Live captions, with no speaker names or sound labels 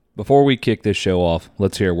Before we kick this show off,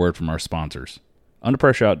 let's hear a word from our sponsors. Under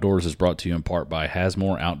Pressure Outdoors is brought to you in part by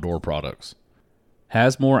Hasmore Outdoor Products.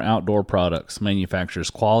 Hasmore Outdoor Products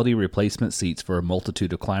manufactures quality replacement seats for a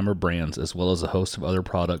multitude of climber brands as well as a host of other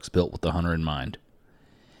products built with the hunter in mind.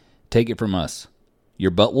 Take it from us.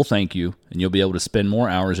 Your butt will thank you, and you'll be able to spend more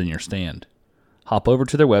hours in your stand. Hop over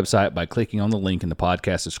to their website by clicking on the link in the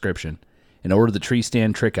podcast description and order the Tree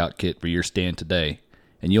Stand Trick Out Kit for your stand today,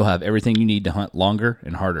 and you'll have everything you need to hunt longer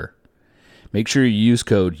and harder. Make sure you use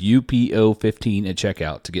code UPO15 at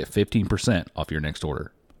checkout to get 15% off your next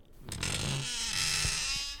order.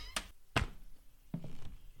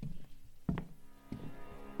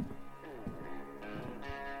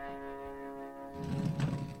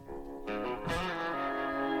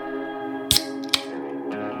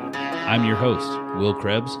 I'm your host, Will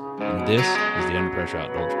Krebs, and this is the Under Pressure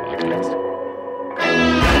Outdoors Podcast.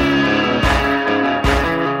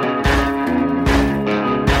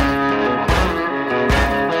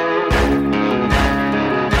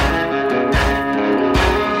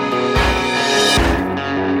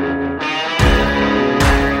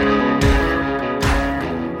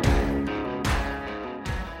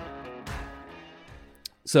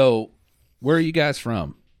 So, where are you guys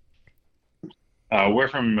from? We're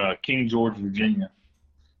from King George, Virginia.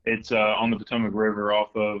 It's on the Potomac River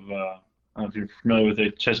off of, I don't know if you're familiar with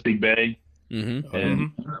it, Chesapeake Bay. Mm-hmm.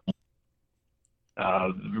 And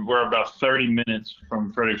we're about 30 minutes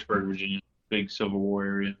from Fredericksburg, Virginia, big Civil War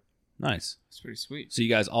area. Nice. That's pretty sweet. So you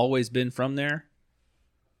guys always been from there?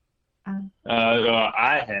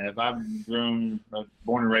 I have. I've grown,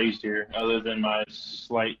 born and raised here, other than my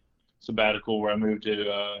slight sabbatical where I moved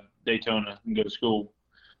to Daytona and go to school.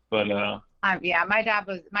 But yeah, my dad's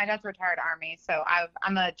retired Army, so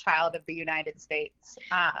I'm a child of the United States.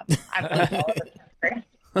 I've lived all over the country.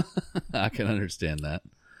 I can understand that.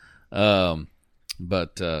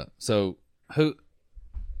 So who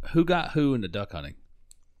got who into duck hunting?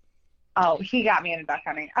 Oh, he got me into duck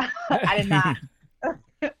hunting. I did not.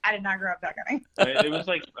 I did not grow up duck hunting. It was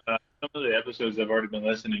like some of the episodes I've already been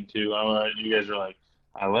listening to. You guys are like,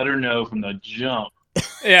 I let her know from the jump.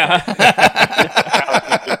 Yeah.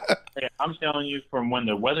 I'm telling you, from when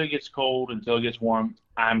the weather gets cold until it gets warm,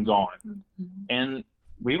 I'm gone. Mm-hmm. And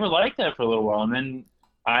we were like that for a little while, and then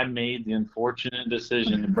I made the unfortunate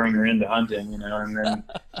decision to bring her into hunting, and then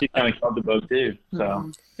she kind of caught the bug too.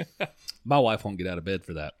 So My wife won't get out of bed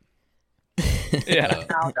for that. Yeah.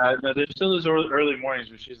 There's still those early mornings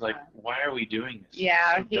where she's like, "Why are we doing this?"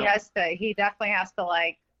 Yeah, he definitely has to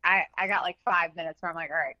like. I got like 5 minutes where I'm like,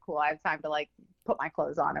 all right, cool. I have time to like put my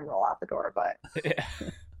clothes on and roll out the door. But Yeah.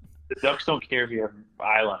 The ducks don't care if you have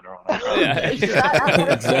eyeliner on. Yeah. Exactly.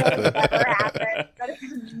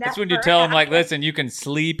 That's when you tell them, like, listen, you can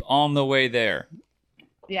sleep on the way there.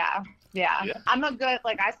 Yeah. Yeah. I'm a good,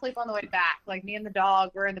 like, I sleep on the way back. Like, me and the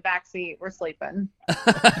dog, we're in the back seat. We're sleeping.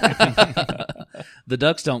 The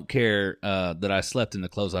ducks don't care that I slept in the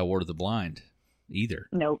clothes I wore to the blind either.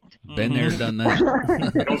 Nope. Been there, done that.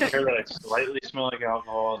 They don't care that I slightly smell like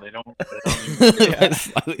alcohol. They don't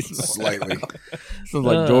Slightly. Sounds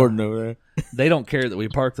like Jordan over there. They don't care that we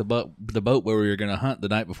parked the boat where we were going to hunt the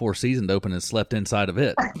night before season opened and slept inside of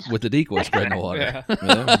it with the decoy spread in the water. Yeah.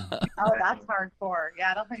 Oh, that's hardcore.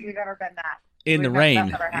 Yeah, I don't think we've ever been that. In the That's rain.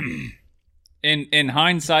 never happened. In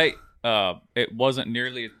hindsight, it wasn't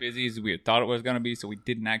nearly as busy as we had thought it was going to be, so we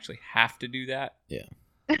didn't actually have to do that. Yeah.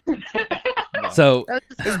 So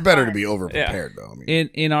It's better to be over prepared, though. I mean,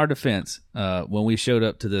 in our defense, when we showed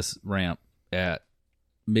up to this ramp at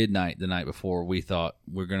midnight the night before, we thought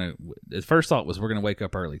the first thought was we're going to wake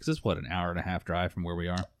up early because it's an hour and a half drive from where we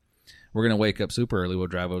are. We're going to wake up super early. We'll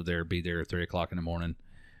drive over there, be there at 3 o'clock in the morning,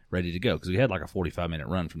 ready to go because we had like a 45-minute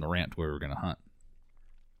run from the ramp to where we were going to hunt.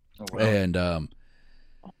 Oh, wow. And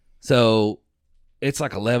so it's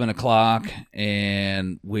like 11 o'clock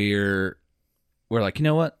and we're like, you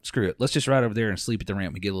know what? Screw it. Let's just ride over there and sleep at the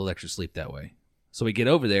ramp. We get a little extra sleep that way. So we get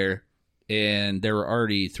over there, and there were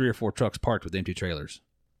already 3 or 4 trucks parked with empty trailers.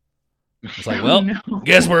 It's like, well,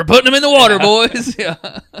 guess we're putting them in the water, boys. Yeah.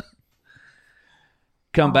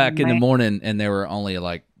 Come back in the morning, and there were only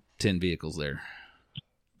like 10 vehicles there.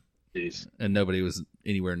 Jeez. And nobody was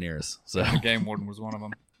anywhere near us. So The game warden was one of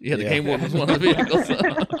them. yeah, the game warden was one of the vehicles.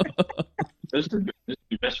 Those are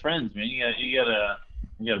your best friends, man. You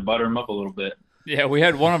gotta butter them up a little bit. Yeah, we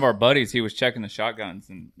had one of our buddies. He was checking the shotguns,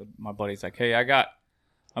 and my buddy's like, "Hey,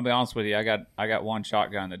 I'll be honest with you. I got one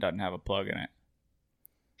shotgun that doesn't have a plug in it."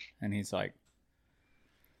 And he's like,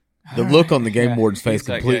 the look on the game warden's face He's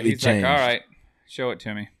like, completely he's changed. like, all right, show it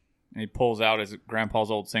to me. And he pulls out his grandpa's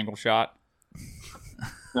old single shot.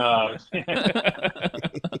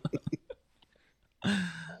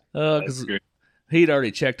 Because he'd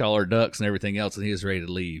already checked all our ducks and everything else, and he was ready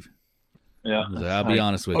to leave. Yeah, So I'll be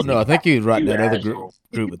honest with you. Oh no, I think he was writing that other group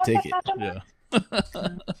a ticket. Yeah.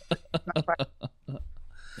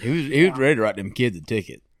 He was ready to write them kids a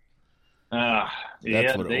ticket.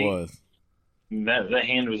 That's what it was. That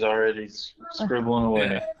hand was already scribbling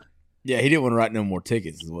away. Yeah, he didn't want to write no more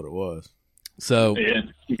tickets, is what it was. So, yeah.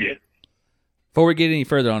 Before we get any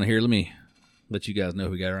further on here, let me let you guys know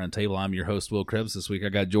who we got around the table. I'm your host, Will Krebs. This week I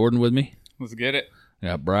got Jordan with me. Let's get it. I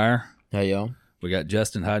got Briar. Hey, y'all. We got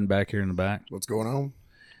Justin hiding back here in the back. What's going on?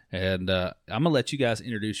 And I'm going to let you guys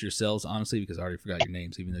introduce yourselves, honestly, because I already forgot your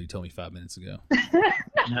names, even though you told me 5 minutes ago.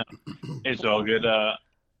 It's all good.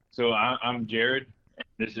 So I'm Jared.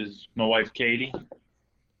 This is my wife, Katie.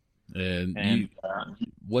 And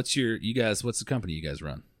what's the company you guys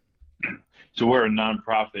run? So we're a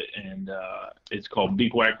nonprofit, and it's called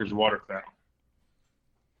Beak Whackers Waterfowl.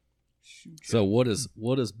 So what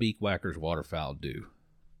does Beak Whackers Waterfowl do?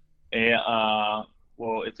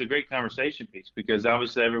 Well, it's a great conversation piece because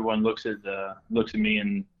obviously everyone looks at me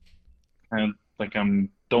and kind of like don't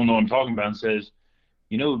know what I'm talking about and says,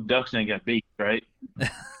 ducks ain't got beaks, right?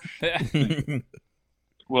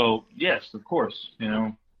 Well, yes, of course.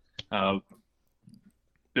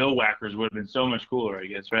 Bill Whackers would have been so much cooler, I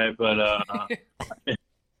guess, right? But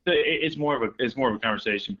it's more of a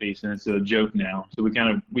conversation piece, and it's a joke now. So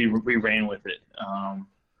we ran with it.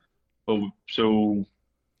 So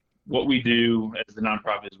what we do as the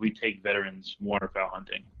nonprofit is we take veterans waterfowl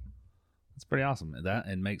hunting. That's pretty awesome.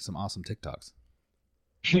 And make some awesome TikToks.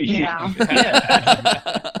 Yeah.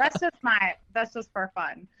 That's just for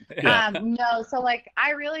fun. Yeah. No, so I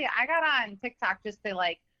got on TikTok just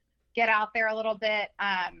to get out there a little bit.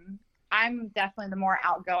 I'm definitely the more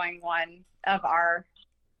outgoing one of our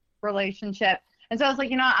relationship. And so I was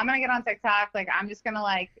like, I'm going to get on TikTok. I'm just going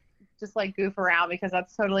to goof around because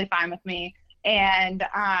that's totally fine with me. And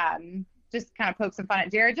just kind of poke some fun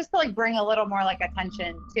at Jared just to bring a little more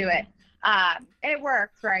attention to it. And it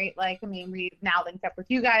works, right? We've now linked up with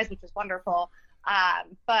you guys, which is wonderful.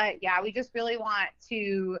 But yeah, we just really want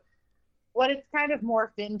to, what it's kind of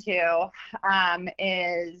morphed into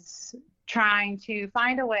is trying to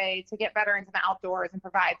find a way to get veterans in the outdoors and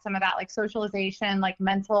provide some of that socialization,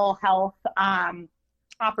 mental health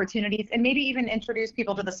opportunities, and maybe even introduce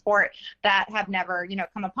people to the sport that have never,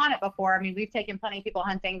 come upon it before. We've taken plenty of people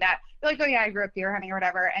hunting that they're like, oh yeah, I grew up deer hunting or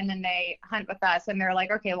whatever. And then they hunt with us and they're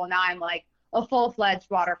like, okay, well now I'm a full-fledged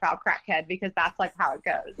waterfowl crackhead because that's how it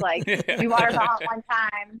goes. You waterfowl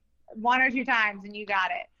hunt one or two times and you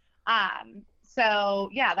got it. So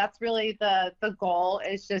yeah, that's really the goal,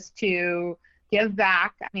 is just to give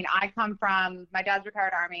back. I come from, my dad's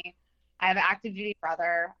retired Army. I have an active duty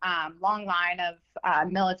brother, long line of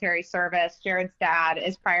military service. Jared's dad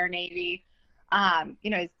is prior Navy,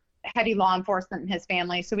 he's heavy law enforcement in his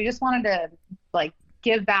family. So we just wanted to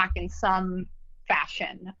give back in some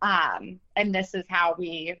fashion. And this is how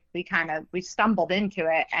we stumbled into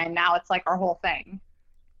it. And now it's our whole thing.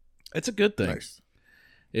 It's a good thing. Nice.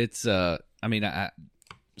 It's,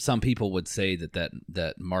 some people would say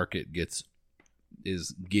that market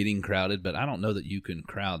is getting crowded, but I don't know that you can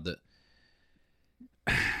crowd the,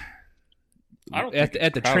 I don't at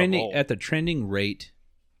think the trending rate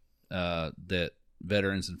that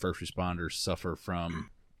veterans and first responders suffer from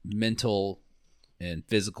mental and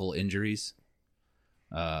physical injuries.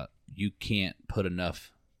 You can't put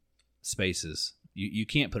enough spaces. You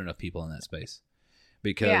can't put enough people in that space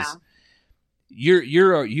because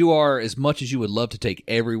you are, as much as you would love to take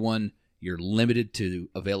everyone, you're limited to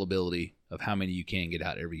availability of how many you can get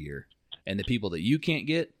out every year, and the people that you can't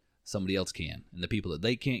get, somebody else can, and the people that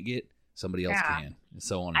they can't get, somebody else can, and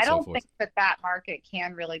so on and so forth. I don't think that market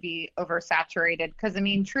can really be oversaturated because,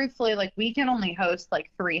 truthfully, we can only host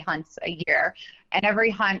 3 hunts a year, and every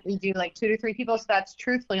hunt we do 2 to 3 people, so that's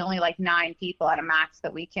truthfully only 9 people at a max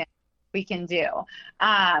that we can do.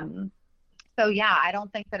 So yeah, I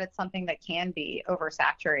don't think that it's something that can be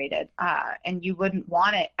oversaturated, and you wouldn't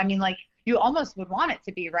want it. You almost would want it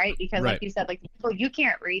to be, right? Because like you said, people you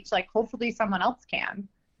can't reach, hopefully someone else can.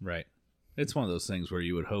 Right. It's one of those things where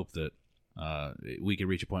you would hope that we could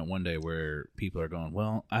reach a point one day where people are going,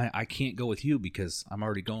 well, I can't go with you because I'm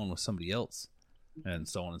already going with somebody else, and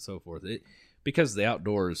so on and so forth. Because the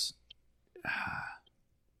outdoors,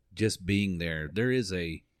 just being there is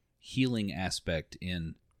a healing aspect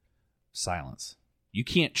in silence. You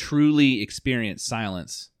can't truly experience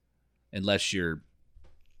silence unless you're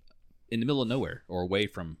in the middle of nowhere or away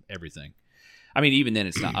from everything. Even then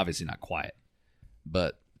it's not obviously not quiet,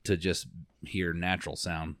 but to just hear natural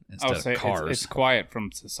sound instead of cars. It's quiet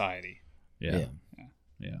from society. Yeah.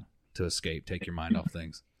 To escape, take your mind off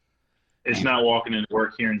things. it's not walking into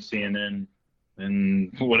work hearing CNN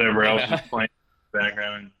and whatever else is playing in the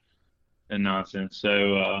background and nonsense.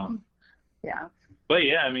 So, Yeah. but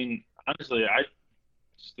yeah, I mean, honestly,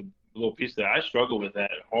 just a little piece that I struggle with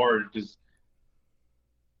that hard because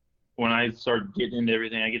when I start getting into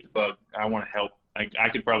everything, I get the bug. I want to help. I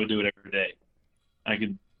could probably do it every day. I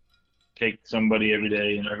could take somebody every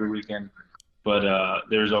day and every weekend, but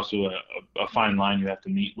there's also a fine line you have to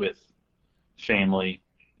meet with family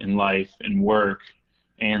and life and work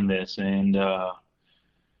and this. And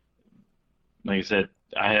like I said,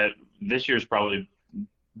 this year's probably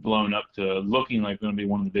blown up to looking like going to be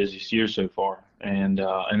one of the busiest years so far, and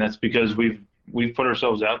that's because we've put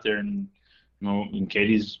ourselves out there, and and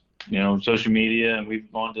Katie's social media, and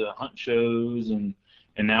we've gone to hunt shows, and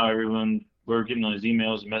now we're getting those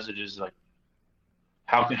emails and messages like,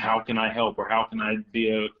 how can I help, or how can I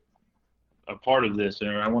be a part of this,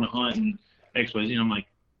 or I want to hunt and X, Y, Z. I'm like,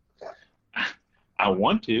 I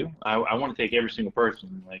want to take every single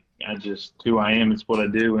person. Like, who I am, it's what I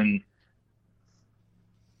do. And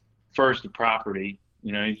first, the property,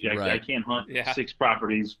 I can't hunt 6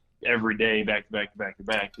 properties every day back to back to back to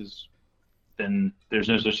back, because then there's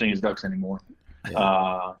no such thing as ducks anymore.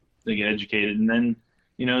 Yeah. They get educated, and then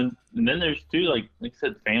and then there's too, like I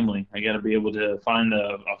said, family. I got to be able to find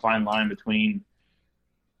a fine line between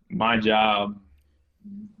my job,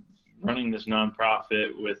 running this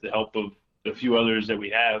nonprofit with the help of a few others that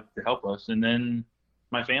we have to help us, and then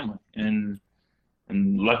my family. And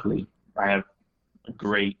luckily, I have a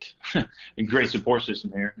great support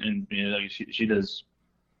system here, and she does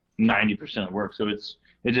 90% of the work. So it's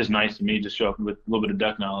just nice to me to show up with a little bit of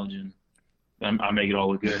duck knowledge, and I make it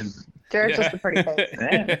all look good. Jared's just a pretty face.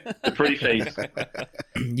 Yeah, the pretty face.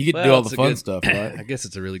 You get to do all the fun stuff, right? I guess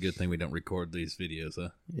it's a really good thing we don't record these videos, huh?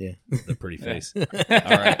 Yeah. The pretty face. All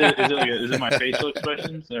right. Is it my facial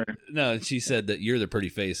expressions? Or? No, she said that you're the pretty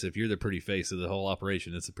face. If you're the pretty face of the whole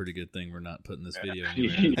operation, it's a pretty good thing we're not putting this video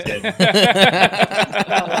anywhere.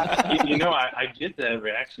 I get that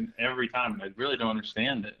reaction every time, and I really don't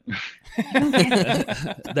understand it.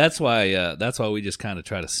 That's why we just kind of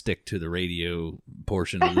try to stick to the radio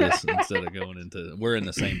portion of this instead of going into. We're in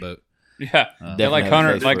the same boat. Yeah, like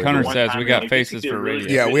Hunter says, we got faces for radio.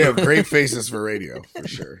 Yeah, we have great faces for radio for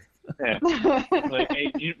sure. Yeah. Like,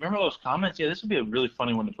 hey, do you remember those comments? Yeah, this would be a really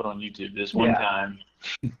funny one to put on YouTube this one time.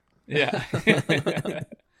 Yeah.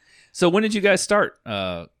 So when did you guys start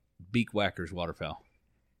Beak Whackers Waterfowl?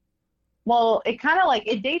 Well, it kind of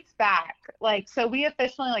it dates back. So we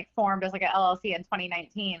officially formed as an LLC in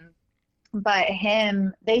 2019. But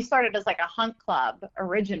they started as a hunt club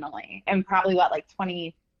originally, and probably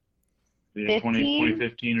 2015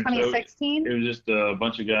 or 2016. So. It was just a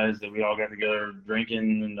bunch of guys that we all got together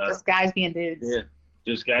drinking, and just guys being dudes. Yeah,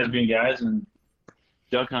 just guys being guys and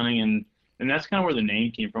duck hunting, and that's kind of where the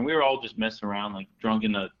name came from. We were all just messing around, drunk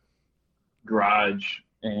in the garage,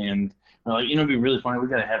 and it'd be really funny. We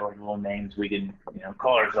gotta have little names we could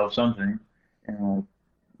call ourselves something, and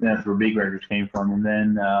that's where Beak Whackers came from. And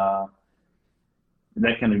then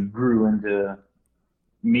that kind of grew into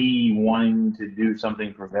me wanting to do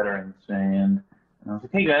something for veterans, and I was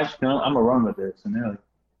like, hey guys, I'm gonna run with this. And they're like,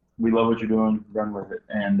 we love what you're doing, run with it.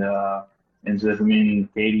 And so that's me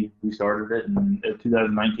and Katie, we started it in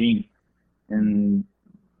 2019. And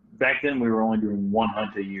back then we were only doing 1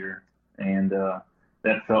 hunt a year, and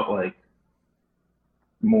that felt like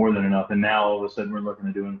more than enough. And now all of a sudden we're looking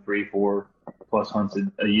at doing 3-4 plus hunts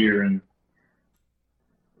a year, and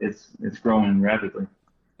it's growing rapidly.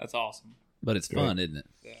 That's awesome. But it's fun, isn't it?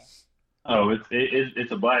 Yeah. Oh,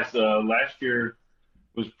 it's a blast. Last year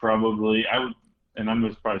was probably, I'm going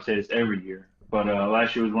to probably say this every year, but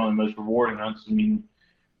last year was one of the most rewarding hunts. I mean,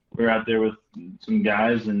 we were out there with some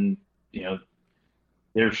guys, and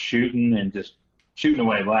they're shooting and just shooting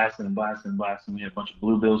away, blasting and blasting and blasting. We had a bunch of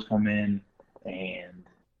bluebills come in, and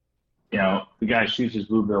the guy shoots his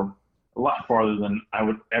bluebill a lot farther than I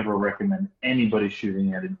would ever recommend anybody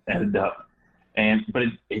shooting at a duck. But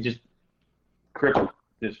it just crippled,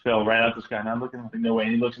 just fell right out the sky. And I'm looking, like, no way.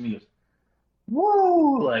 And he looks at me and goes,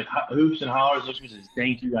 whoa, like hoops and hollers. Looks at me and says,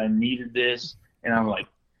 thank you, I needed this. And I'm like,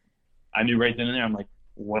 I knew right then and there, I'm like,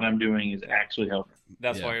 what I'm doing is actually helping.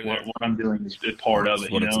 That's why you're there. What I'm doing is a part of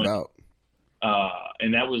it. That's what it's about.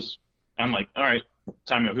 And that was, I'm like, all right,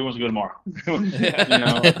 time up. Who wants to go tomorrow?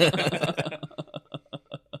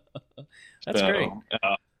 That's great.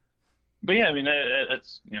 But yeah, I mean,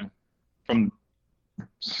 that's from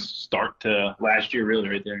start to last year, really,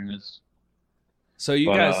 right there. And so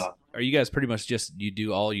are you guys pretty much you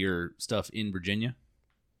do all your stuff in Virginia?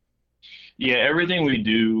 Yeah, everything we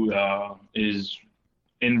do is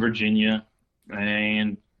in Virginia,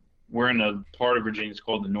 and we're in a part of Virginia. It's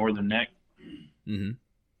called the Northern Neck, Mm-hmm.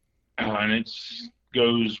 and it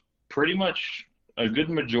goes pretty much a good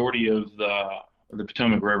majority of the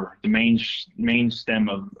Potomac River, the main stem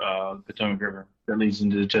of the Potomac River that leads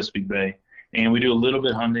into the Chesapeake Bay. And we do a little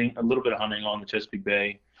bit of hunting on the Chesapeake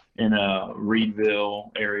Bay in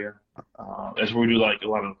Reedville area. That's where we do like a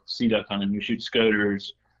lot of sea duck hunting. We shoot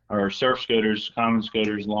scoters, or surf scoters, common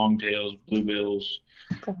scoters, longtails, bluebills,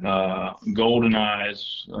 golden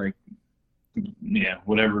eyes, like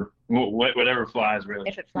whatever flies really.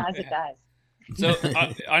 If it flies, it dies. So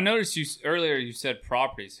I noticed earlier you said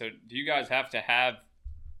property. So do you guys have to have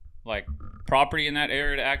like property in that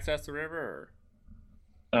area to access the river?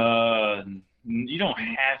 Or? You don't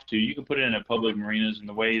have to. You can put it in at public marinas, and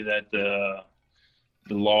the way that the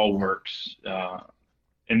law works.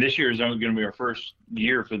 And this year is only going to be our first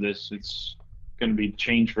year for this. It's going to be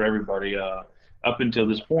changed for everybody. Up until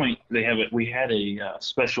this point, we had a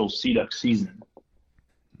special sea duck season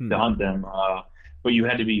to hunt them. But you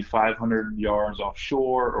had to be 500 yards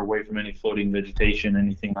offshore or away from any floating vegetation,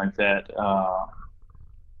 anything like that.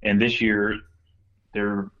 And this year,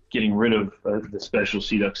 they're getting rid of the special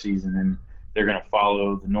sea duck season, and they're going to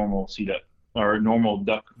follow the normal sea duck or normal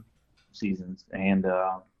duck seasons. And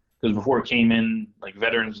because before it came in, like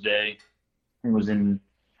Veterans Day, it was in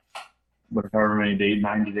however many days,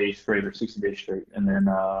 90 days straight or 60 days straight, and then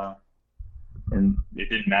and it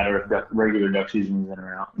didn't matter if regular duck season was in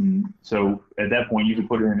or out. And so at that point, you could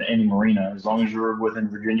put it in any marina as long as you were within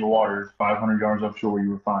Virginia waters, 500 yards offshore,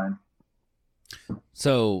 you were fine.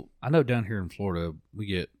 So I know down here in Florida, do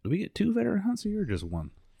we get 2 veteran hunts a year or just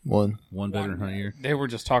one? One. One veteran hunt a year? They were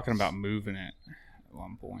just talking about moving it at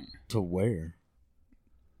one point. To where?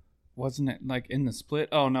 Wasn't it like in the split?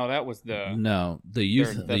 Oh no, that was the the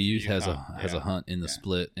youth. That's The youth has hunt. a hunt in the Yeah.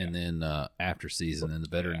 split, and then after season, and the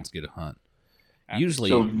veterans get a hunt. After- Usually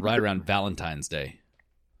So- right around Valentine's Day.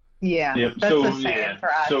 Yeah, Yep. that's So the same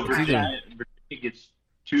for us. So Virginia gets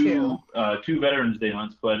two Veterans Day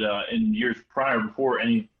hunts, but in years prior, before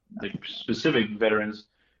any specific veterans,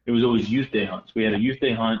 it was always Youth Day hunts. We had a Youth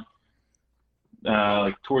Day hunt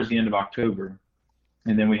like towards the end of October,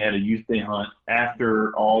 and then we had a Youth Day hunt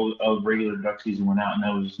after all of regular duck season went out, and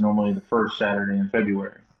that was normally the first Saturday in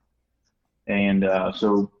February. And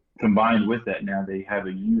so combined with that, now they have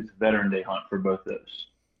a Youth Veteran Day hunt for both those.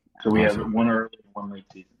 So we have one early and one late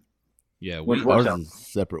season. Yeah, Which we, works Ours out. is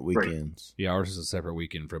separate Great. weekends. yeah, ours is a separate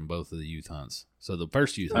weekend from both of the youth hunts. So the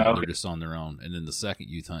first youth hunt, Okay. they're just on their own, and then the second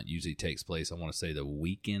youth hunt usually takes place, I want to say, the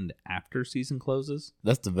weekend after season closes.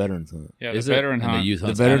 That's the veterans hunt. yeah, Is the it? veteran And the hunt. youth The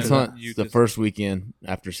hunt's veterans after hunt Youth is the is- first weekend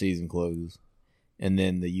after season closes, and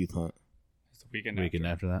then the youth hunt. It's the weekend. that. Weekend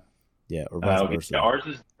after that. Yeah, or vice versa. Ours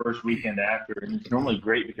is the first weekend after, and it's normally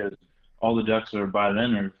great because all the ducks are by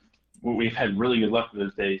then. We've had really good luck with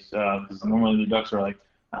those days because normally the ducks are like,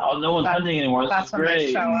 oh, no one's hunting anymore. This That's is when great.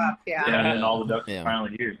 they show up. Yeah. Yeah, and then all the ducks Yeah. are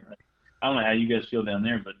finally here. I don't know how you guys feel down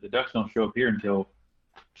there, but the ducks don't show up here until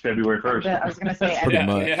February 1st. I was gonna say Pretty yeah,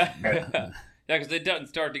 much. Yeah, because it doesn't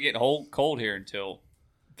start to get cold here until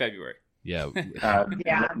February. Yeah,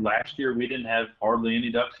 Yeah. Last year we didn't have hardly any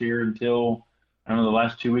ducks here until I don't know the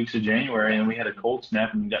last 2 weeks of January, and we had a cold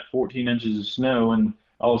snap and we got 14 inches of snow, and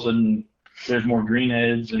all of a sudden there's more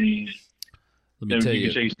greenheads, and let me tell you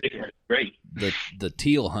you, can shake a stick. It's great. the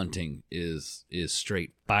teal hunting is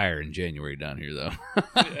straight fire in January down here, though.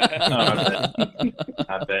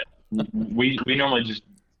 I bet. We normally just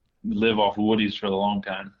live off woodies for a long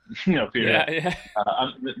time. Up here. Yeah.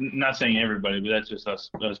 I'm not saying everybody, but that's just us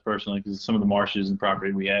personally, because some of the marshes and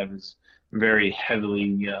property we have is very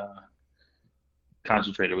heavily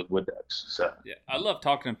concentrated with wood ducks. So Yeah, I love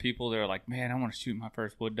talking to people. They're like, "Man, I want to shoot my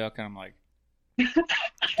first wood duck," and I'm like,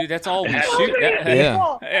 "Dude, that's all we shoot."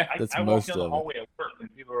 Yeah. Yeah. That's I walk most down the of it. hallway at work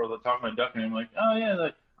and people are talking about duck, and I'm like, oh yeah,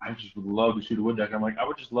 like, I just would love to shoot a wood duck. I'm like, I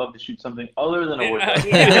would just love to shoot something other than a wood duck.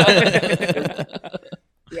 Yeah.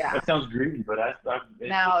 Yeah. That sounds greedy, but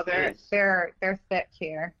No, it is. they're thick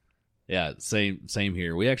here. Yeah, same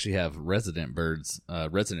here. We actually have resident birds,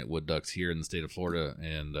 resident wood ducks here in the state of Florida,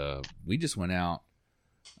 and we just went out.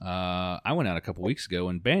 I went out a couple weeks ago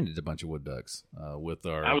and banded a bunch of wood ducks with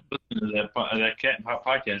our. I was listening to that cat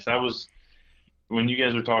podcast. I was when you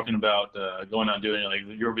guys were talking about going out and doing it. Like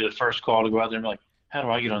you'll be the first call to go out there and be like, how do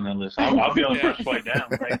I get on that list? I'll be on the first flight down.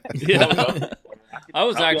 Like, Yeah. I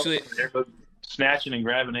was I'll be actually. up there, but snatching and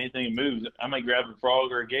grabbing anything that moves. I might grab a frog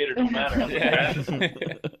or a gator. Don't matter. Yeah.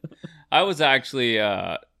 I was actually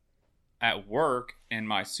at work, and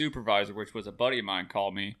my supervisor, which was a buddy of mine,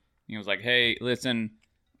 called me. He was like, "Hey, listen,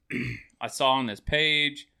 I saw on this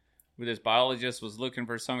page where this biologist was looking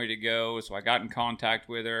for somebody to go, so I got in contact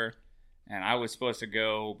with her, and I was supposed to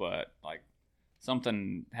go, but like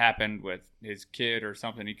something happened with his kid or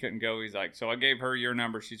something. He couldn't go. He's like, so I gave her your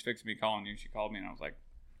number. She's fixing me calling you. She called me, and I was like,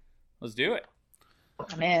 let's do it.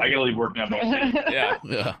 Man. I gotta leave work now. Yeah.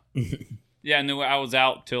 Yeah. Yeah, and then I was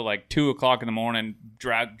out till like 2:00 in the morning,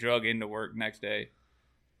 drug into work next day.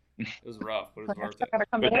 It was rough, but it was worth it.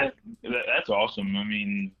 But that's awesome. I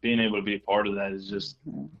mean, being able to be a part of that is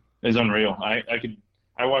unreal.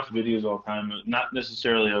 I watch videos all the time, not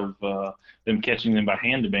necessarily of them catching them by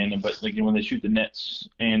hand abandon, but like when they shoot the nets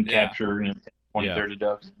and capture 20, 30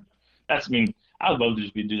 ducks. I mean, I'd love to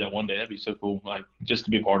just do that one day. That'd be so cool. Like just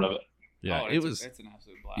to be a part of it. Yeah, it's an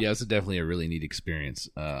absolute blast. Yeah, it's definitely a really neat experience.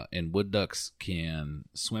 And wood ducks can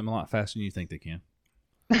swim a lot faster than you think they can.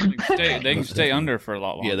 They can stay under for a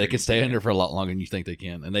lot longer. Yeah, they can stay under for a lot longer than you think they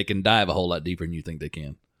can, and they can dive a whole lot deeper than you think they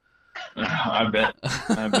can. I bet.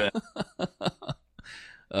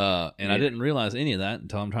 And I didn't realize any of that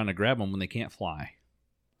until I'm trying to grab them when they can't fly.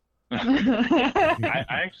 I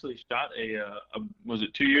actually shot was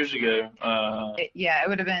it 2 years ago? It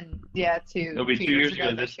would have been 2. It'll be 2 years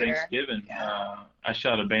ago this Thanksgiving. Yeah. I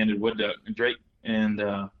shot a banded wood duck, Drake, and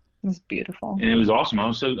it was beautiful. And it was awesome. I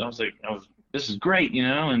was like, this is great,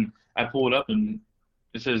 And I pulled it up, and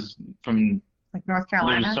it says from like North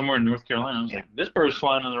Carolina. There's somewhere in North Carolina. I was like, this bird's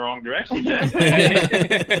flying in the wrong direction. He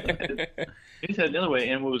said the other way.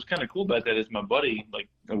 And what was kind of cool about that is my buddy, like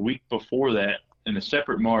a week before that, in a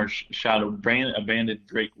separate marsh, shot a banded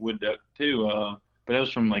Drake wood duck too. But it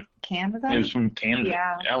was from like Canada. It was from Canada.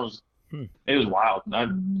 Yeah. It was wild.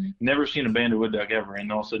 I've never seen a banded wood duck ever.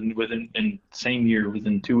 And all of a sudden, within the same year,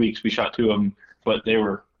 within 2 weeks, we shot 2 of them. But they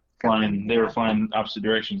were flying. They were flying opposite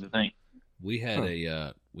directions, I think. We had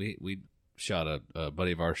we shot a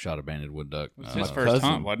buddy of ours shot a banded wood duck. It was his first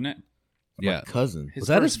hunt, wasn't it? My cousin. Was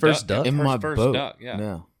that his first duck? In my first boat. Duck, yeah.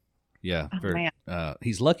 No. Yeah.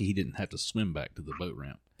 He's lucky he didn't have to swim back to the boat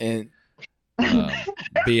ramp. And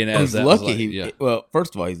being as he's that lucky was like, well,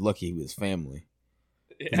 first of all, he's lucky he was family.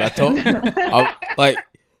 I told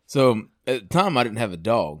so at the time I didn't have a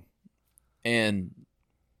dog, and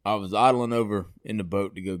I was idling over in the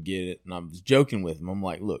boat to go get it, and I was joking with him. I'm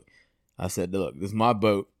like, look, this is my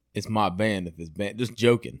boat. It's my band. If it's band, just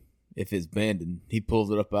joking. If it's banded, he pulls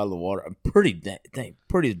it up out of the water.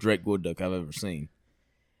 Prettiest Drake wood duck I've ever seen.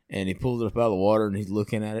 And he pulls it up out of the water, and he's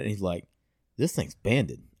looking at it, and he's like, this thing's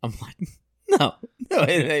banded. I'm like, no,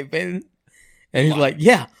 it ain't banded. And he's like,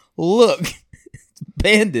 yeah, look, it's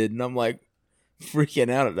banded. And I'm like, freaking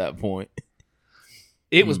out at that point.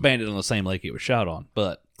 It was banded on the same lake it was shot on,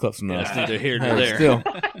 but close enough. it's neither here nor there. Still.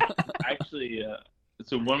 Actually,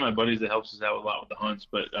 so one of my buddies that helps us out a lot with the hunts,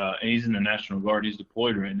 but and he's in the National Guard. He's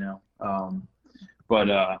deployed right now.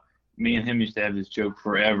 But me and him used to have this joke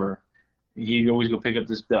forever. He'd always go pick up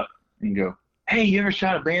this duck and go, hey, you ever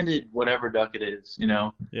shot a banded whatever duck it is,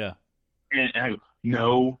 Yeah. And I go,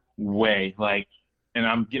 no way. Like, and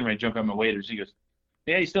I'm getting ready to jump on my waders. He goes,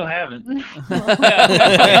 yeah, you still haven't.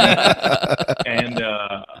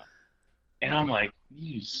 And I'm like,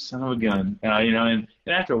 you son of a gun. And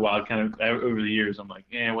after a while, kind of over the years, I'm like,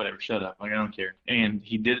 whatever, shut up. Like, I don't care. And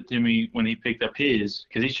he did it to me when he picked up his,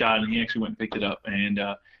 because he shot it and he actually went and picked it up. And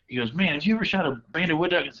he goes, man, have you ever shot a banded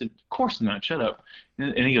wood duck? I said, of course not, shut up.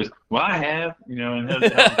 And he goes, well, I have.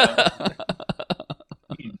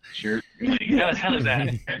 Sure. How does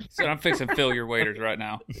that? So I'm fixing to fill your waders right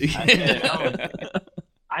now.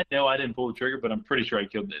 I know I didn't pull the trigger, but I'm pretty sure I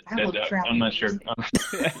killed that duck. I'm not sure.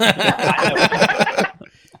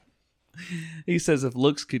 He says if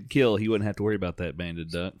looks could kill, he wouldn't have to worry about that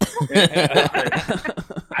banded duck.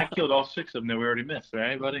 I killed all 6 of them that we already missed,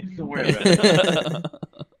 right, buddy? Don't worry about it.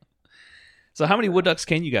 So how many wood ducks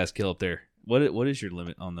can you guys kill up there? What is your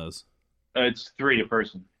limit on those? It's 3 a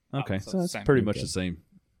person. Okay, so so that's same. pretty much the same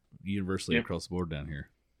universally across the board down here.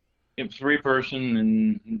 Yep, 3 person,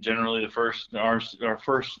 and generally our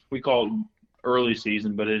first, we call it early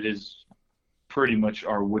season, but it is pretty much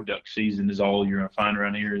our wood duck season is all you're going to find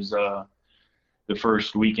around here is the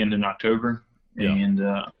first weekend in October. Yeah.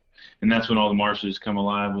 And that's when all the marshes come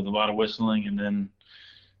alive with a lot of whistling and then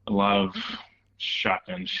a lot of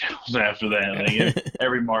shotgun shells after that. Like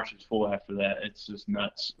every marsh is full after that. It's just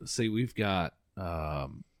nuts. See, we've got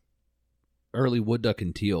early wood duck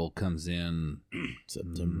and teal comes in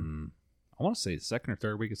September. I want to say the 2nd or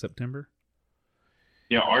 3rd week of September.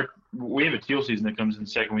 Yeah, we have a teal season that comes in the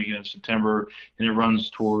 2nd weekend of September, and it runs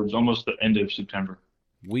towards almost the end of September.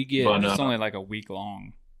 We get It's only like a week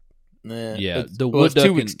long. Yeah, it's, the well, wood it's 2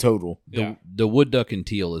 duck weeks total. The wood duck and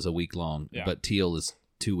teal is a week long, Yeah. but teal is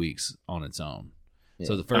 2 weeks on its own. Yeah.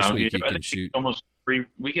 So the first week you I can think shoot. almost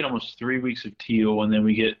almost 3 weeks of teal, and then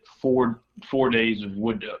we get four days of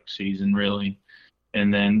wood duck season really.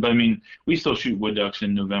 And then, but I mean, we still shoot wood ducks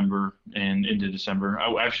in November and into December.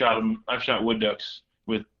 I've shot wood ducks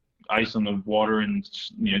with ice on the water and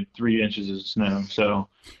 3 inches of snow. So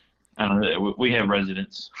I don't know. We have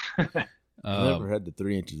residents. I never had the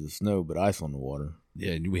 3 inches of snow, but ice on the water.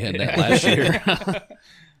 Yeah, we had that last year.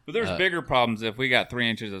 But there's bigger problems if we got 3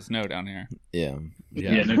 inches of snow down here. Yeah.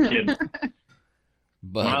 Yeah, no kidding.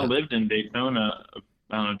 But When I lived in Daytona,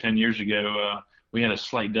 I don't know, 10 years ago, we had a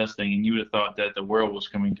slight dusting, and you would have thought that the world was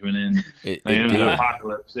coming to an end. It It was did. an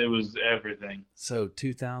apocalypse. It was everything. so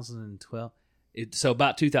 2012. So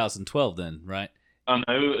about 2012 then, right? No,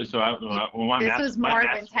 so This was more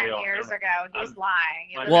than 10 years ago. He's lying.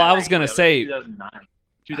 It Well, I was like- gonna say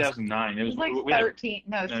 2009. It It was like we had 13.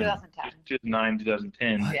 No, it was 2010. 2009,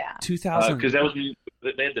 2010. Yeah. 2000. Because that was when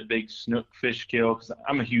they had the big snook fish kill. Because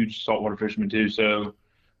I'm a huge saltwater fisherman too, so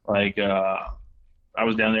like I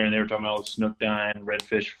was down there and they were talking about all the snook dying,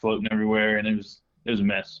 redfish floating everywhere, and it was a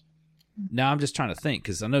mess. Now I'm just trying to think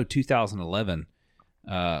because I know 2011.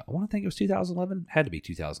 I want to think it was 2011. Had to be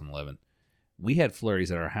 2011. We had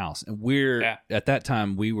flurries at our house, and at that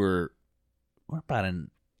time we're about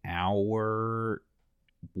an hour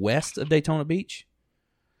west of Daytona Beach.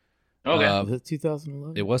 Okay. Was it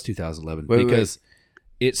 2011? It was 2011 Wait. because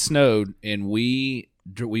it snowed, and we're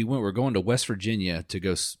going to West Virginia to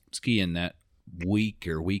go skiing that week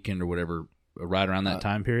or weekend or whatever, right around that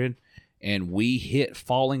time period. And we hit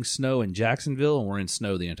falling snow in Jacksonville, and we're in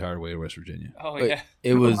snow the entire way to West Virginia. Oh, Wait, yeah.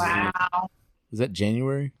 It was. Wow. Was that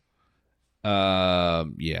January?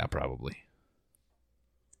 Yeah, probably.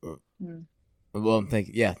 Well, I'm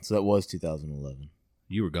thinking. Yeah, so that was 2011.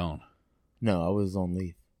 You were gone. No, I was on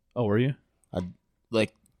leave. Oh, were you?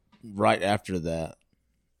 Like right after that,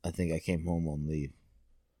 I think I came home on leave.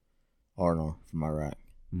 R&R from Iraq.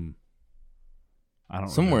 I don't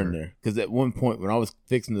Somewhere remember. in there. Because at one point when I was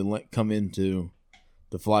fixing to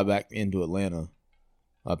fly back into Atlanta,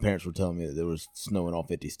 my parents were telling me that there was snow in all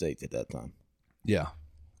 50 states at that time. Yeah.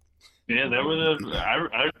 Yeah, that was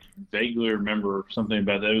I vaguely remember something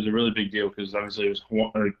about that. It was a really big deal because obviously it was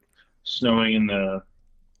snowing in the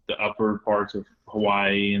upper parts of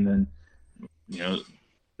Hawaii, and then the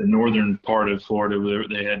northern part of Florida where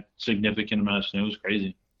they had significant amount of snow. It was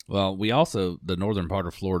crazy. Well, the northern part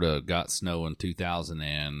of Florida got snow in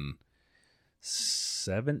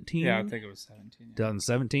 2017. Yeah, I think it was 17.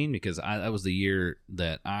 2017, because that was the year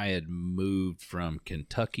that I had moved from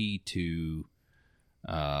Kentucky to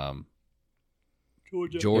It was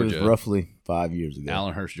Georgia, roughly 5 years ago.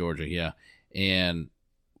 Allenhurst, Georgia. Yeah, and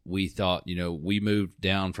we thought, we moved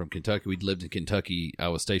down from Kentucky. We'd lived in Kentucky. I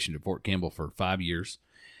was stationed at Fort Campbell for 5 years,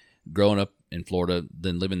 growing up in Florida,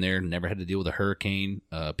 then living there. Never had to deal with a hurricane.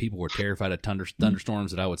 People were terrified of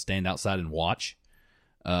thunderstorms that I would stand outside and watch,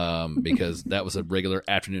 because that was a regular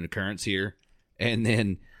afternoon occurrence here. And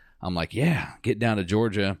then I'm like, yeah, get down to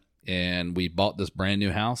Georgia. And we bought this brand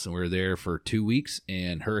new house, and we were there for 2 weeks,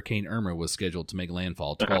 and Hurricane Irma was scheduled to make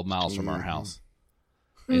landfall 12 miles from our house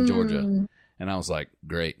in Georgia. And I was like,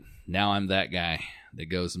 great. Now I'm that guy that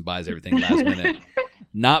goes and buys everything last minute.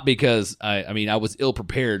 Not because I was ill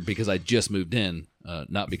prepared because I just moved in,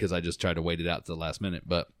 not because I just tried to wait it out to the last minute.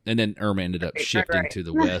 And then Irma ended up shifting to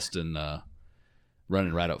the west and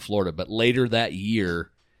running right up Florida. But later that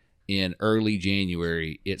year, in early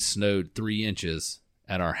January, it snowed 3 inches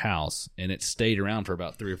at our house, and it stayed around for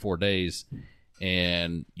about 3 or 4 days.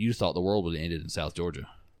 And you thought the world would have ended in South Georgia.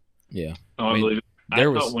 Yeah. Oh, I mean, believe it. there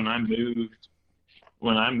I was- thought when I moved,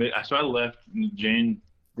 so I left in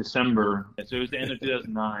December. So it was the end of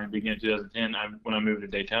 2009, beginning of 2010 when I moved to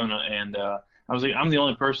Daytona. And I was like, I'm the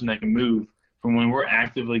only person that can move from when we're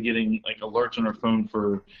actively getting like alerts on our phone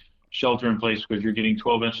for shelter in place because you're getting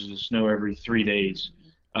 12 inches of snow every 3 days.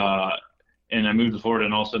 And I moved to Florida,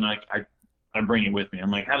 and all of a sudden I bring it with me.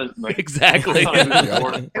 I'm like, how does Exactly. I thought I moved to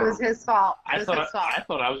Florida. It was his fault. It I was thought his fault. I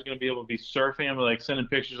thought I was going to be able to be surfing. I'm like sending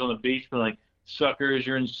pictures on the beach, but like, suckers,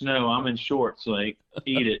 you're in snow. I'm in shorts. Like,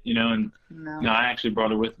 eat it, And No, no, I actually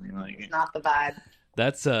brought it with me. Like, it's not the vibe.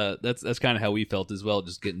 That's kind of how we felt as well,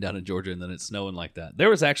 just getting down to Georgia and then it's snowing like that. There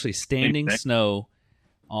was actually standing snow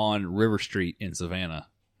on River Street in Savannah,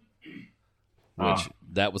 which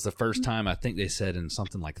that was the first time I think they said in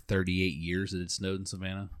something like 38 years that it snowed in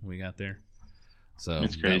Savannah when we got there. So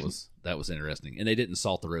That's crazy. that was interesting, and they didn't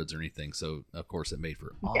salt the roads or anything. So of course it made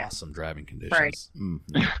for Yeah. awesome driving conditions.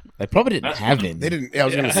 Right. They probably didn't That's have funny. any. They didn't. I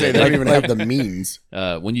was going to say they don't even have the means.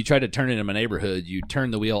 When you try to turn into my neighborhood, you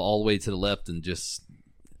turn the wheel all the way to the left and just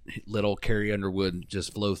let old Carrie Underwood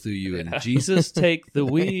just flow through you, and Jesus take the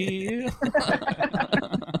wheel.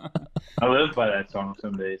 I live by that song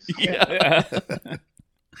some days. Yeah.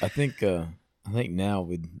 I think now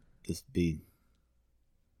would just be,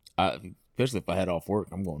 especially if I had off work,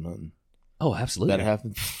 I'm going hunting. Oh, absolutely. That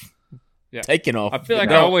happens. Yeah. Taking off. I feel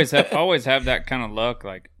like I always have that kind of luck.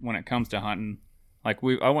 Like when it comes to hunting, like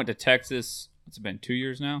I went to Texas. It's been 2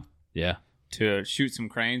 years now Yeah. to shoot some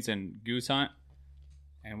cranes and goose hunt,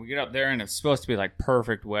 and we get up there and it's supposed to be like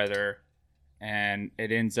perfect weather, and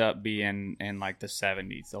it ends up being in like the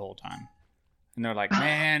 70s the whole time. And they're like,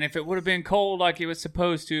 man, if it would have been cold like it was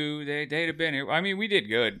supposed to, they'd have been here. I mean, we did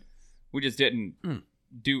good. We just didn't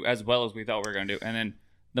do as well as we thought we were going to do. And then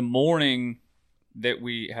the morning that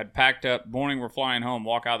we had packed up, morning we're flying home,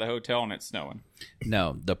 walk out of the hotel, and it's snowing.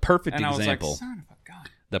 No, the perfect And example. I was like, son of a gun.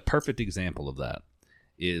 The perfect example of that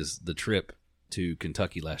is the trip to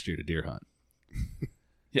Kentucky last year to deer hunt.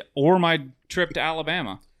 Yeah, or my trip to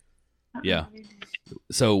Alabama. Yeah.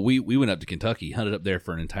 So we went up to Kentucky, hunted up there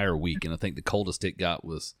for an entire week, and I think the coldest it got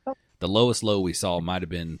was the lowest low we saw might have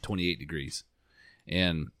been 28 degrees.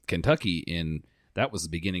 And Kentucky, that was the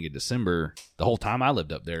beginning of December. The whole time I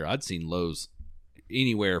lived up there, I'd seen lows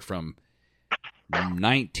anywhere from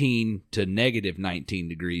 19 to negative 19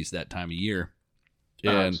 degrees that time of year.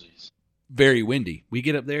 And very windy. We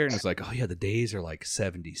get up there and it's like, oh yeah, the days are like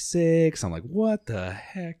 76. I'm like, what the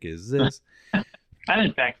heck is this? I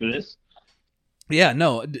didn't pack for this. Yeah,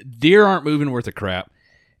 no, deer aren't moving worth a crap.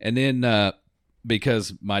 And then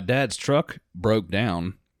because my dad's truck broke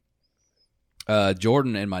down,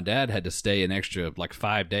 Jordan and my dad had to stay an extra like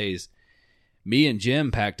 5 days. Me and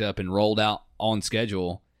Jim packed up and rolled out on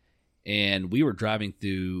schedule, and we were driving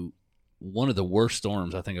through one of the worst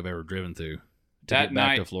storms I think I've ever driven through to get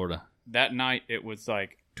back to Florida. That night, it was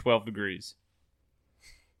like 12 degrees.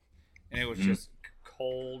 And it was just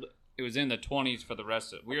cold. It was in the 20s for the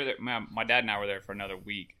rest of it. We were there, my dad and I were there for another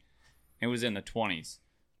week. It was in the 20s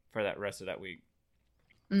for that rest of that week.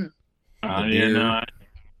 I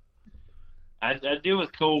deal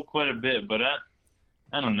with cold quite a bit, but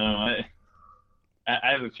I don't know. I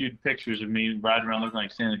have a few pictures of me riding around looking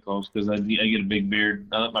like Santa Claus because I get a big beard.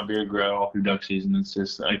 I let my beard grow all through duck season. It's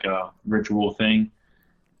just like a ritual thing.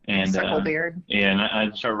 And beard. Yeah, and I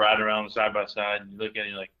start riding around side by side, and you look at it,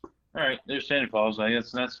 you're like, all right, there's Santa Claus. Like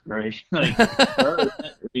that's great. Like, I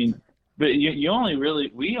mean, but we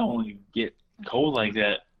only get cold like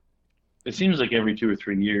that. It seems like every 2 or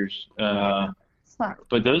 3 years.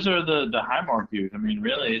 But those are the high mark years. I mean,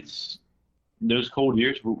 really, it's those cold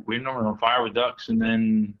years. We're normally on fire with ducks, and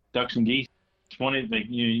then ducks and geese. 20, like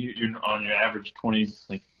you're on your average 20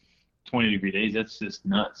 degree days. That's just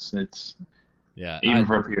nuts. It's even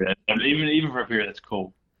for a period. Even for a period that's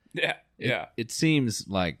cold. Yeah, yeah. It seems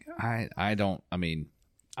like I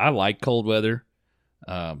like cold weather,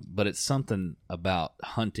 but it's something about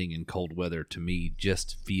hunting in cold weather to me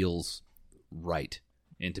just feels right.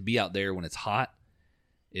 And to be out there when it's hot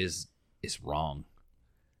is wrong.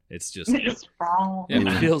 It's just It's wrong.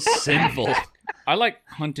 it feels sinful. I like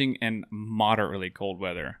hunting in moderately cold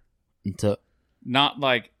weather. Until Not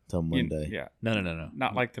like Monday. Yeah. No.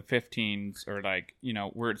 Not like the 15s or like,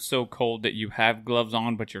 where it's so cold that you have gloves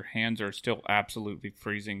on, but your hands are still absolutely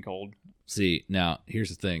freezing cold. See, now here's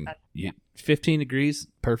the thing: 15 degrees,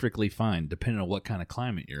 perfectly fine, depending on what kind of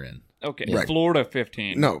climate you're in. Okay, Right. Florida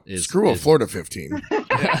 15. No, screw a Florida 15.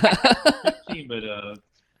 15, but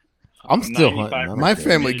I'm still 95% hunting. My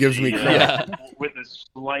family gives me crap. with a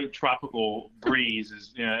slight tropical breeze.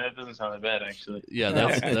 That doesn't sound that bad actually. Yeah,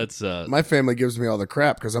 that's My family gives me all the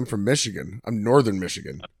crap because I'm from Michigan. I'm northern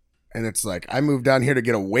Michigan. And it's like, I moved down here to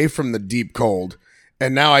get away from the deep cold.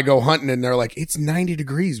 And now I go hunting and they're like, it's 90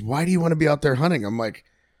 degrees. Why do you want to be out there hunting? I'm like,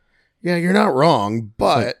 yeah, you're not wrong.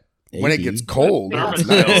 But when it gets cold, it's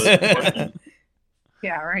nice.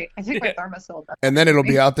 Yeah, right. I think my Thermosil does. And then it'll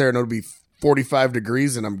be out there and it'll be 45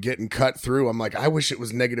 degrees and I'm getting cut through. I'm like, I wish it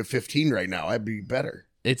was negative 15 right now. I'd be better.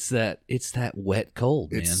 it's that wet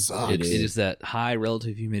cold, man. It sucks. It is that high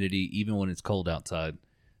relative humidity, even when it's cold outside,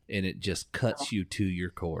 and it just cuts you to your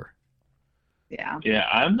core. Yeah. Yeah,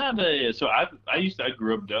 I'm not a. So I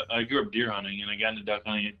grew up deer hunting, and I got into duck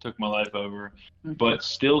hunting. It took my life over, but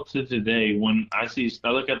still to today, when I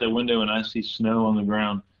look out the window and I see snow on the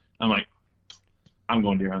ground, I'm like, I'm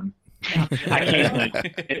going deer hunting. I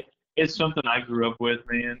can't. It's something I grew up with,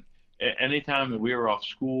 man. Anytime that we were off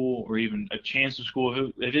school or even a chance of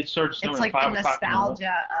school, if it starts snowing It's like at 5 the o'clock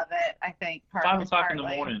nostalgia of it, I think. 5 o'clock in the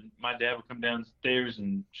morning, my dad would come downstairs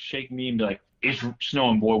and shake me and be like, "It's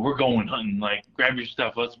snowing, boy. We're going hunting. Like, grab your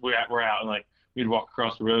stuff. We're out." And like, we'd walk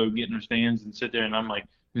across the road, get in our stands, and sit there. And I'm like,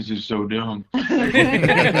 "This is so dumb." And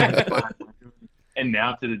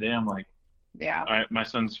now to the day, I'm like, yeah. "All right, my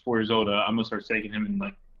son's 4 years old. I'm gonna start taking him and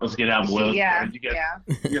like let's get out, boys. Yeah, You got yeah.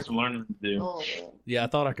 you got some learning to do. Oh. Yeah, I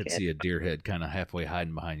thought I could see a deer head kind of halfway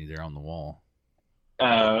hiding behind you there on the wall.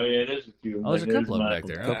 Yeah, there's a few. Oh, there's a couple of them my- back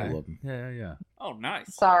there. A couple Okay. of them. Yeah. Oh, nice.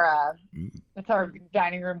 It's our Mm. it's our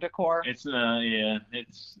dining room decor. It's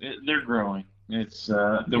they're growing. It's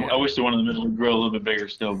Yeah. I wish the one in the middle would grow a little bit bigger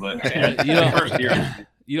still, but You don't- first year.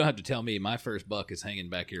 You don't have to tell me. My first buck is hanging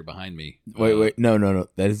back here behind me. Wait, no.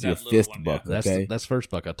 That is That your little fist one, buck, That's okay? that's first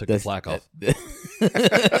buck. I took the plaque off.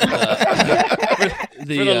 For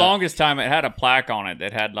the longest time, it had a plaque on it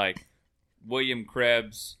that had like William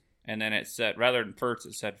Krebs, and then it said, rather than first,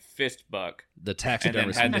 it said fist buck, the and then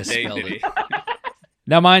taxidermist had the date misspelled that it. he.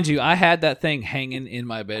 Now, mind you, I had that thing hanging in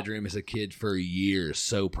my bedroom as a kid for years.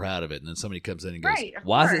 So proud of it, and then somebody comes in and goes, Right, of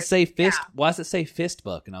 "Why does it course, say fist? yeah. Why does it say fist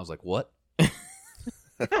buck?" And I was like, "What?"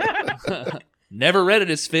 Never read it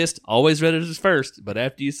as fist. Always read it as first. But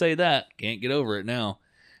after you say that, can't get over it now.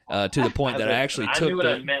 To the point that I actually I took knew what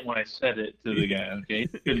I the. meant when I said it to the guy. Okay,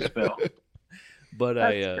 good spell. But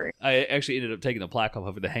That's great. I actually ended up taking the plaque off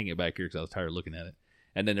of it to hang it back here because I was tired of looking at it.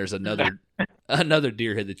 And then there's another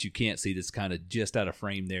deer head that you can't see that's kind of just out of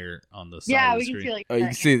frame there on the side Yeah, of the we can screen. see like Oh, you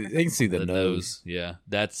can see. They can see the, the nose. Yeah,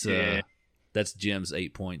 that's Yeah. that's Jim's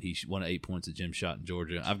 8-point. He won 8 points that Jim shot in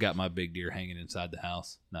Georgia. I've got my big deer hanging inside the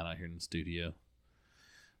house, not out here in the studio.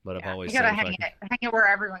 But I've always you gotta said if I hang it where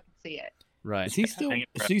everyone can see it. right. Is he still? Hang it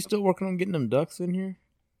Is he still working on getting them ducks in here?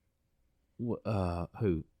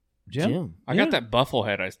 Who? Jim? I Yeah. got that buffalo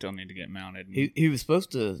head I still need to get mounted. He was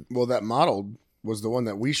supposed to. Well, that model was the one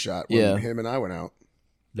that we shot when Yeah. him and I went out.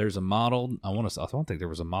 There's a model. I don't think there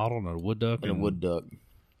was a model and a wood duck And a wood duck.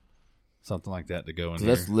 something like that to go in So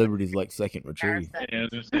there. that's Liberty's like second retrieve. Yeah, I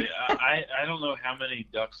was gonna say, I don't know how many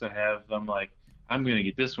ducks I have. I'm like, I'm gonna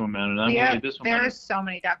get this one mounted. I'm gonna get this one mounted. There's so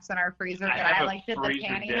many ducks in our freezer I that have I a like did the freezer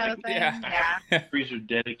pantyhose thing. Yeah. Yeah. Freezer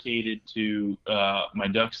dedicated to my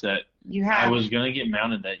ducks that You I have was gonna get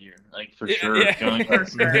mounted that year, like for Yeah, sure. yeah. Going For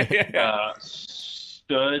sure.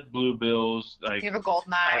 stud bluebills. Like you have a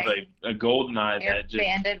golden I have eye. a golden eye You have that just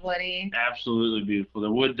banded woody. absolutely beautiful.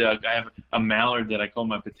 The wood duck. I have a mallard that I call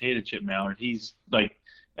my potato chip mallard. He's like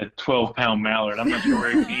a 12-pound mallard. I'm not sure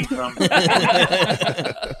where he came from.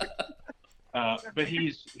 But he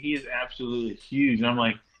is absolutely huge. And I'm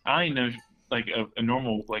like, I know like a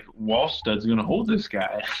normal like wall stud's gonna hold this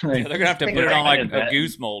guy. Like, They're gonna have to Like put it on like that. a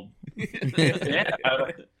goose mold. yeah,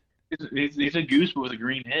 he's a goose with a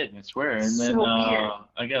green head, I swear. And then So weird.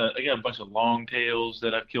 I got a bunch of long tails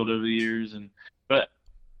that I've killed over the years, but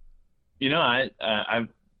you know, I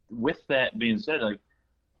with that being said, like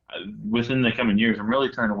within the coming years, I'm really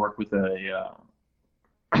trying to work with a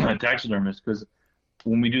taxidermist because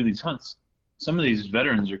when we do these hunts, some of these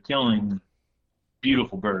veterans are killing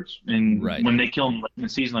beautiful birds, and Right. when they kill them in a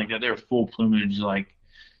season like that, they're full plumage. Like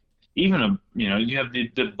even you have the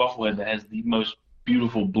buffalo head that has the most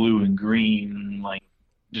beautiful blue and green, like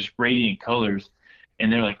just radiant colors,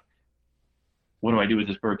 and they're like, what do I do with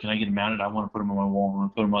this bird? Can I get him mounted? I want to put him on my wall. I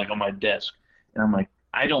want to put him like on my desk. And I'm like,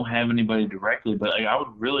 I don't have anybody directly, but like, I would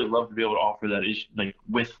really love to be able to offer that issue, like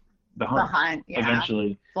with the The hunt hunt. Yeah.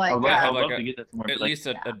 eventually. Like, I'd Yeah, love, have I'd like love a- to get that somewhere. At but, like, least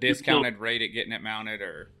a discounted rate at getting it mounted,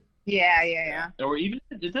 or yeah. or even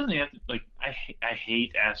it doesn't have to, like I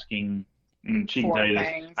hate asking. She can For tell you this.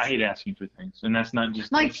 things. I hate asking for things, and that's not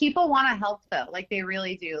just Like people want to help though, like they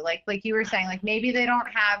really do. Like you were saying, like maybe they don't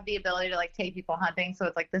have the ability to like take people hunting, so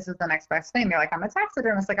it's like this is the next best thing. They're like, I'm a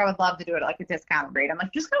taxidermist, like I would love to do it at like a discounted rate. I'm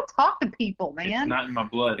like, just go talk to people, It's man. not in my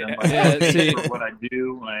blood. I'm like, Yeah, I pay see- for what I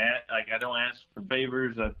do. I don't ask for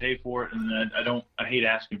favors. I pay for it, and I hate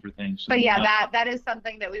asking for things. But yeah, that is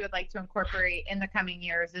something that we would like to incorporate in the coming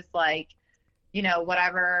years. Is like,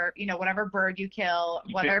 whatever bird you kill,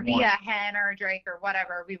 You whether pick it be one. a hen or a drake or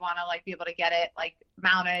whatever, we want to like be able to get it like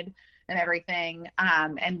mounted and everything,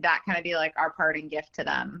 and that kind of be like our parting gift to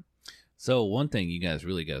them. So one thing you guys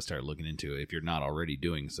really got to start looking into, if you're not already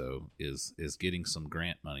doing so, is getting some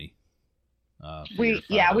grant money. For your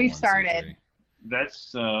We've 501c3. started.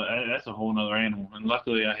 that's a whole nother animal. And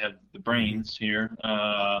luckily, I have the brains here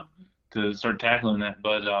to start tackling that.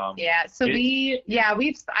 But Yeah, so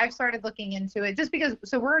It's- I've started looking into it just because,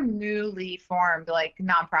 so we're a newly formed like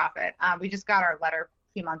nonprofit. We just got our letter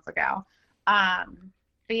a few months ago.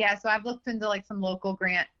 But yeah, so I've looked into like some local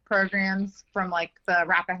grant programs from like the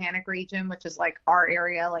Rappahannock region, which is like our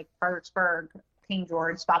area, like Fredericksburg, King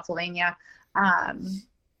George, Spotsylvania,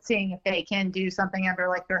 seeing if they can do something under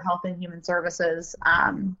like their Health and Human Services,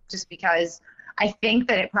 just because I think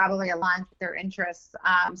that it probably aligns with their interests.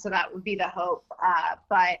 So that would be the hope.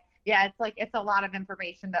 But yeah, it's a lot of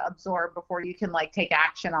information to absorb before you can like take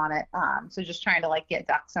action on it. So just trying to like get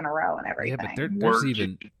ducks in a row and Yeah, everything. but there's Words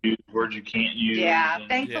even you use, words you can't use. Yeah, and-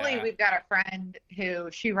 thankfully Yeah. we've got a friend who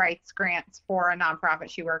she writes grants for a nonprofit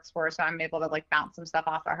she works for, so I'm able to like bounce some stuff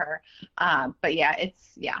off of her. But yeah, I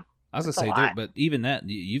was It's a gonna say, lot. but even that,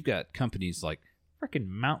 you've got companies like freaking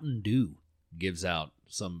Mountain Dew gives out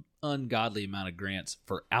some ungodly amount of grants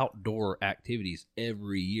for outdoor activities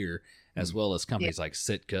every year, as well as companies like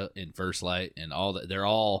Sitka and First Light and all that. They're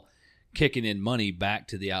all kicking in money back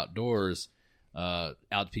to the outdoors, out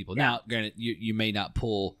to people. Yeah. Now, granted, you may not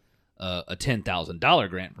pull a $10,000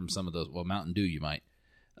 grant from some of those. Well, Mountain Dew, you might,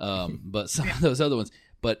 but some of those other ones.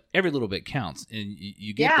 But every little bit counts, and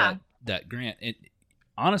you get Yeah. that grant. And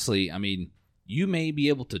honestly, I mean, you may be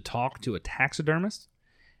able to talk to a taxidermist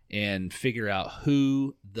and figure out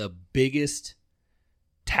who the biggest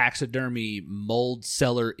taxidermy mold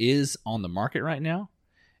seller is on the market right now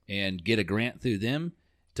and get a grant through them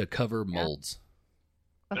to cover molds.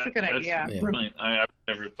 that's a good idea. Yeah. Brilliant. I've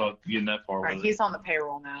never thought of getting that far All right, with it. he's on the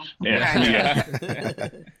payroll now. Yeah. Okay. Yeah.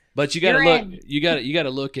 But you got to You're look. in. You got to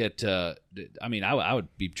look at. I mean, I would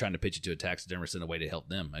be trying to pitch it to a taxidermist in a way to help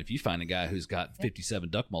them. If you find a guy who's got 57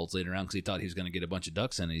 duck molds laying around because he thought he was going to get a bunch of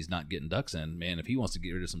ducks in and he's not getting ducks in, man, if he wants to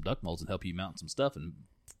get rid of some duck molds and help you mount some stuff and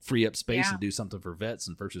free up space Yeah. and do something for vets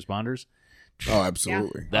and first responders, Oh,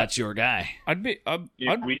 absolutely. that's your guy.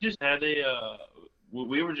 Yeah, we just had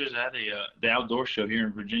we were just at the outdoor show here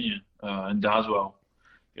in Virginia, in Doswell.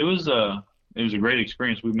 It was a great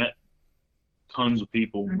experience. We met tons of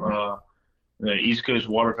people. Mhm. The East Coast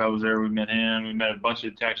Waterfowl was there. We met him. We met a bunch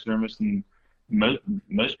of taxidermists, and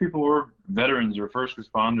most people were veterans or first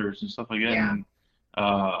responders and stuff like that. Yeah. And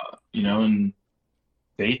and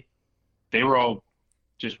they were all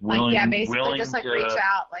just willing. Like, yeah, basically willing just like to, reach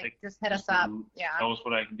out, like just hit us up. Yeah. Tell us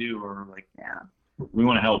what I can do, or like Yeah. we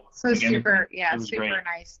want to help. So Again, super it was super great.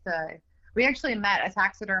 nice to. We actually met a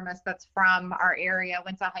taxidermist that's from our area,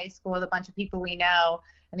 went to high school with a bunch of people we know.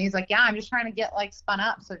 And he's like, yeah, I'm just trying to get like spun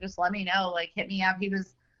up. So just let me know, like hit me up. He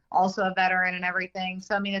was also a veteran and everything.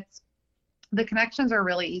 So, I mean, the connections are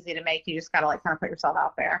really easy to make. You just got to like kind of put yourself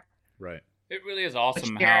out there. Right. It really is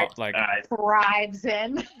awesome Which how Garrett- like Thrives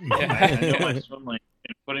in. I know my swim lane,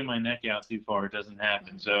 and putting my neck out too far, it doesn't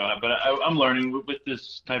happen. So, I'm learning with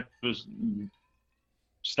this type of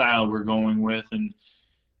style we're going with, and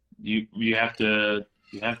you have to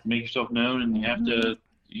make yourself known, and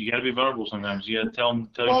you got to be vulnerable sometimes. You got to tell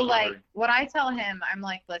Well, your like story. what I tell him, I'm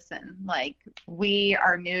like, listen, like we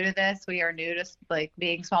are new to this. We are new to like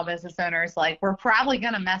being small business owners. Like we're probably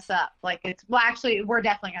going to mess up. Like actually, we're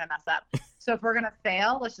definitely going to mess up. So if we're going to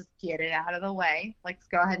fail, let's just get it out of the way. Like let's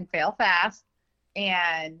go ahead and fail fast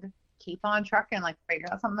and keep on trucking, like figure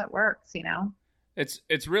out something that works, you know?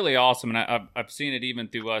 it's really awesome, and I've seen it even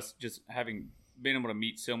through us just having been able to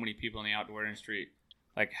meet so many people in the outdoor industry,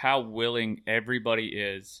 like how willing everybody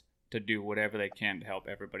is to do whatever they can to help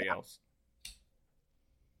everybody else.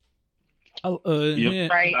 Oh, Yep. yeah.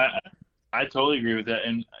 Right. I totally agree with that.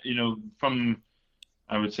 And, from,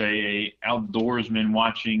 I would say, a outdoorsman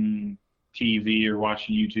watching TV or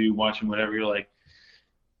watching YouTube, watching whatever, you're like,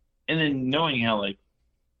 and then knowing how, like,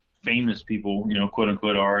 famous people, quote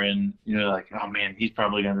unquote, are, and, like, oh man, he's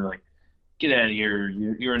probably going to be like, get out of here.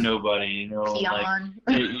 You're a nobody, like,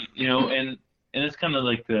 Peon. and it's kind of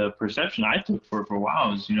like the perception I took for a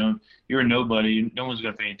while is, you're a nobody. No one's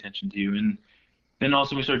going to pay attention to you. And then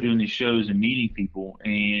also we started doing these shows and meeting people,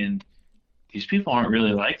 and these people aren't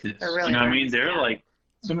really like this. They're really you know what I mean? nice, They're yeah. like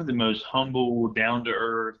some of the most humble, down to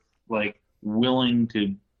earth, like willing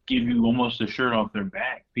to give you almost a shirt off their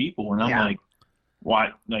back people. And I'm Yeah. like,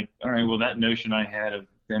 why? Like, all right, well, that notion I had of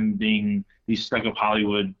them being these stuck up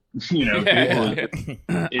Hollywood, people,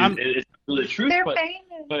 it's the truth. They're But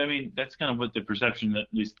famous. I mean, that's kind of what the perception that at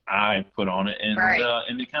least I put on it, and Right.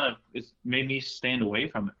 and it kind of it's made me stand away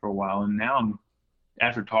from it for a while. And now I'm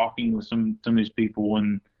after talking with some of these people,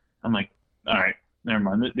 and I'm like, all right, never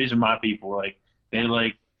mind. These are my people. Like they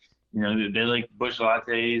like, they like bush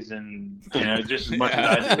lattes, and just as much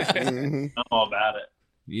as I do. Mhm. I'm all about it.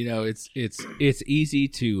 It's easy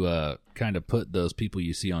to kind of put those people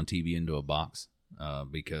you see on TV into a box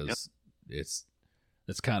because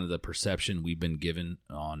that's kind of the perception we've been given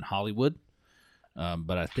on Hollywood.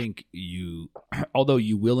 But I think although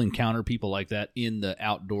you will encounter people like that in the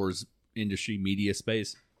outdoors industry media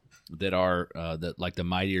space that are that like the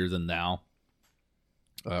mightier than thou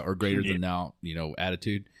or greater than thou,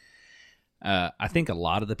 attitude. I think a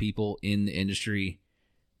lot of the people in the industry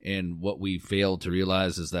and what we failed to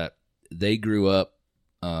realize is that they grew up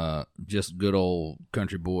just good old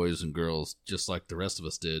country boys and girls, just like the rest of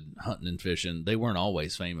us did, hunting and fishing. They weren't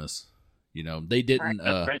always famous. You know, they didn't.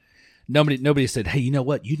 Right. Nobody said, "Hey, you know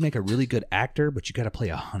what? You'd make a really good actor, but you got to play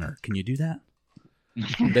a hunter. Can you do that?"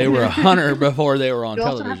 They were a hunter before they were on You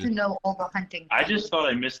also television. have to know all the hunting. I just thought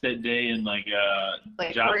I missed that day in Like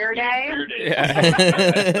job career day? Yeah.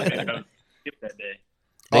 Skip that day.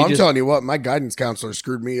 Oh, I'm just- telling you what, my guidance counselor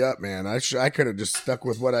screwed me up, man. I could have just stuck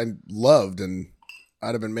with what I loved, and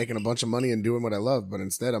I'd have been making a bunch of money and doing what I love. But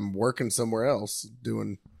instead, I'm working somewhere else,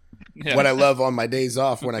 doing Yeah. what I love on my days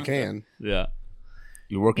off when I can. Yeah.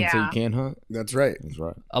 You're working so Yeah. you can hunt. That's right. That's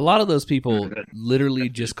right. A lot of those people literally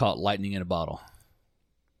just caught lightning in a bottle.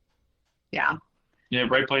 Yeah. Yeah,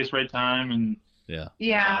 right place, right time, and Yeah.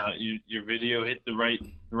 Yeah. your video hit the right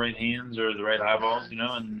hands or the right eyeballs,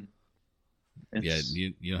 and Yeah, it's,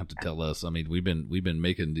 you don't have to tell us. I mean, we've been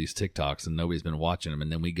making these TikToks and nobody's been watching them, and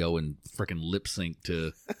then we go and freaking lip sync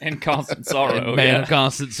to And constant sorrow. Man yeah. of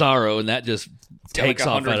Constant Sorrow, and that just It's got takes like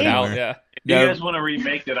off out 100 of out, nowhere. yeah. if you No. guys want to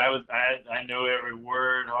remake that, I know every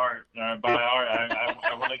word by heart.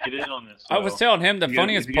 I want to get in on this. I was telling him the if you guys-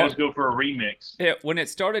 funniest if you guys part. go for a remix. Yeah, when it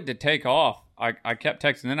started to take off, I kept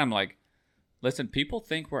texting in. I'm like, listen, people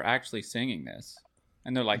think we're actually singing this.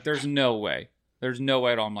 And they're like, there's no way. There's no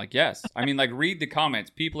way at all. I'm like, yes. I mean, like, read the comments.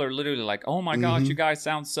 People are literally like, oh my gosh, you guys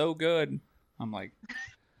sound so good. I'm like,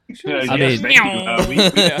 Yeah, I yes, mean- thank you. We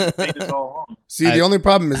made this all along. See, the only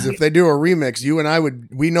problem is if they do a remix, you and I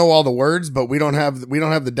we know all the words, but we don't have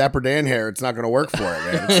the Dapper Dan hair. It's not going to work for it,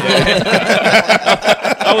 man.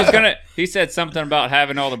 I was gonna. He said something about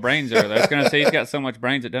having all the brains over there. I was gonna say he's got so much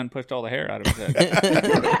brains it doesn't push all the hair out of his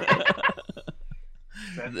head.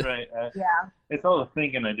 That's right. Yeah. It's all the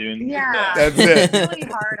thinking I do. Yeah. That's it. It's really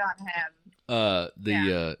hard on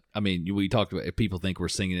him. I mean, we talked about people think we're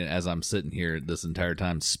singing it as I'm sitting here this entire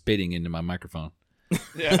time spitting into my microphone.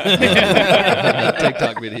 Yeah.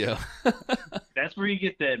 TikTok video. That's where you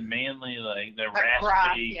get that manly, like the That raspy.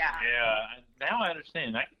 rock, yeah. Now I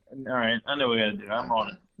understand. All right, I know what I gotta do. I'm on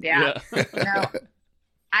it. Yeah. No.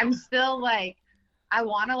 I'm still like, I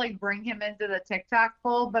want to like bring him into the TikTok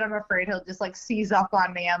fold, but I'm afraid he'll just like seize up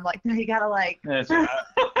on me. I'm like, no, you gotta like. Yeah, so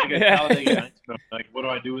I got Talladega Nights, but, like, what do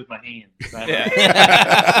I do with my hands?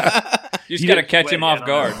 You just gotta catch him off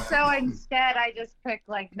guard. So instead, I just pick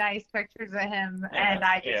like nice pictures of him, and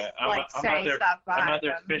I just I'm say out there, stuff I'm behind out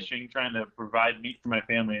there him. fishing, trying to provide meat for my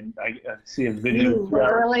family, and I see a video You 2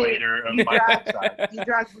 hours literally- later of my outside. You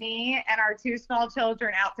drug me and our 2 small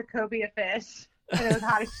children out to cobia fish, and it was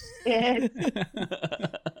hot as shit.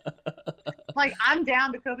 Like, I'm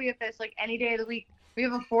down to cobia fish like any day of the week. We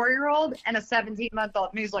have a 4-year-old and a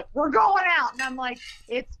 17-month-old, and he's like, "We're going out," and I'm like,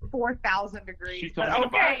 "It's 4,000 degrees." She told, But me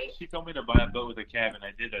okay, she told me to buy a boat with a cabin.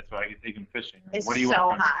 I did that so I could take him fishing. it's What do you so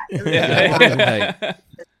want? hot. It was Yeah. so hot. Hey, Like,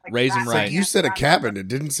 raise 'em that's right. like You said a I'm- cabin. It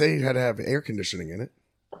didn't say it had to have air conditioning in it.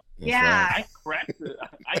 Yeah. I cracked the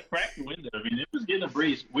window. I mean, it was getting a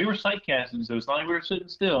breeze. We were sight casting, so it's not like we were sitting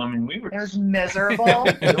still. I mean, we were. It was miserable.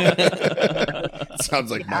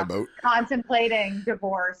 Sounds like my boat. Contemplating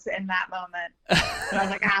divorce in that moment. And I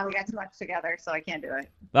was like, we got too much together, so I can't do it.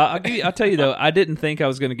 I'll tell you though, I didn't think I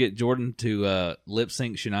was going to get Jordan to lip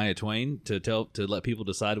sync Shania Twain to let people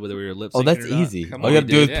decide whether we were lip syncing. Oh, that's or not. easy. Come All you on, got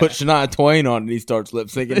to do is dude, put Shania Twain on, and he starts lip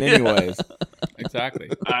syncing anyways. Exactly.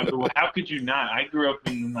 Well, how could you not? I grew up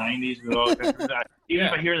in the '90s with all. Even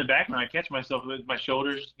if I hear in the background, I catch myself with my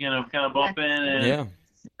shoulders, kind of bumping, and Yeah.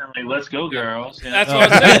 I'm like, "Let's go, girls!" That's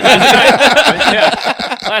what I said last night.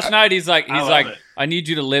 Yeah. Last night he's I like, love it. I need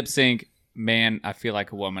you to lip sync. Man, I feel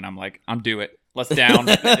like a woman. I'm like, I'm do it. Let's down.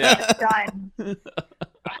 Yeah. Done.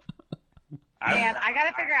 I- And I got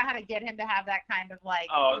to figure out how to get him to have that kind of like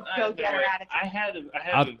Oh, go-getter attitude. I had a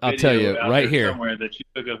I'll video tell you, out right there here. somewhere that she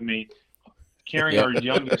took of me carrying Yep. our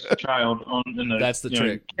youngest child on in the. That's the you know,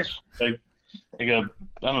 trick. like a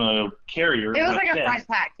I don't know carrier. It was like a chest. front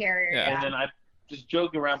pack carrier. Yeah. Yeah. And then I just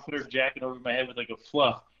joke around, put her jacket over my head with like a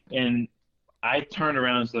fluff, and I turned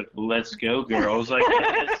around and was like, "Let's go, girls!" Like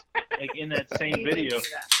in that same video.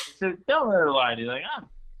 So don't let her lie to you. Like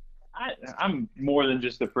I'm more than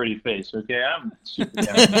just a pretty face. Okay, I'm super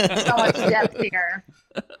down. So much depth here.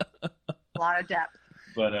 A lot of depth.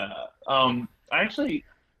 But I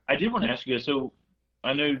did want to ask you guys. So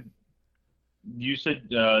I know you said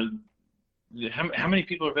how many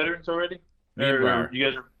people are veterans already? Me and Briar. You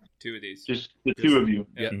guys are 2 of these. just the 2 of you.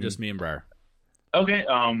 Yep, just me and Briar. Okay.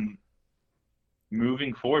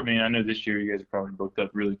 Moving forward, man, I know this year you guys are probably booked up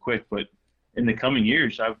really quick, but in the coming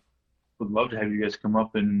years, I would love to have you guys come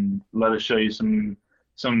up and let us show you some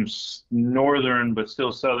some northern but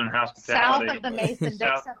still southern hospitality. South of the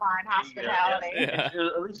Mason-Dixon line hospitality.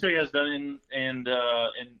 At least what you guys done and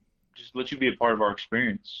just let you be a part of our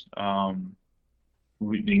experience.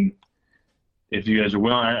 If you guys are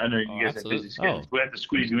willing, I know you guys have busy schedules. We have to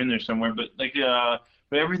squeeze you in there somewhere, but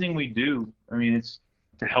but everything we do, I mean, it's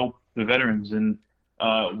to help the veterans, and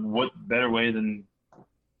what better way than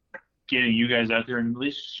getting you guys out there and at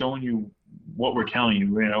least showing you what we're telling you.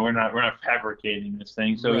 You know, we're not fabricating this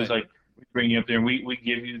thing. So It's like we bring you up there and we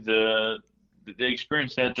give you the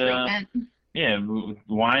experience that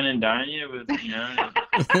wine and dine you with anything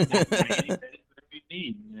you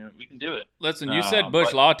need. You know, we can do it. Listen, you said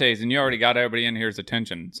Busch lattes, and you already got everybody in here's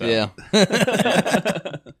attention. So. Yeah.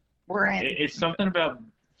 We're in. It's something about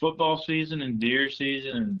football season and deer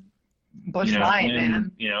season and Busch Light,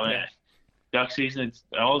 man. Duck season. It's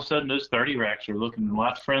all of a sudden those 30 racks are looking a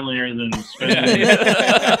lot friendlier than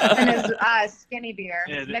and his skinny beer,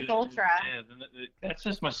 Mick Ultra. Yeah, that's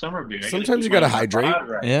just my summer beer. Sometimes you gotta hydrate.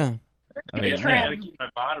 Yeah. I gotta keep my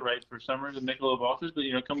body right for summer to Michelob Ultras, but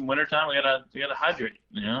come wintertime, we gotta hydrate.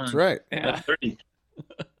 That's right. That's 30.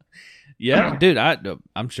 Yeah, dude.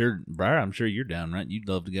 I'm sure, Briar. I'm sure you're down, right? You'd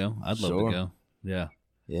love to go. I'd love to go. Yeah.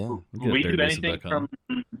 Yeah. We do anything from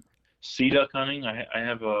sea duck hunting. I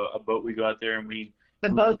have a boat. We go out there and the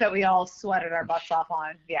boat that we all sweated our butts off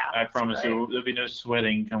on. Yeah. I promise there'll be no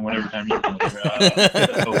sweating come whatever time you come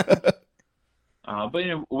over. But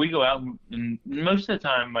we go out and most of the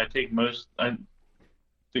time I take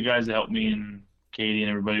the guys that help me and Katie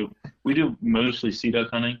and everybody. We do mostly sea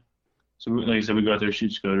duck hunting. So like I said, we go out there,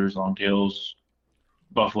 shoot scoters, longtails,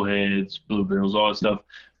 buffleheads, bluebills, all that stuff.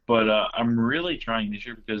 But I'm really trying this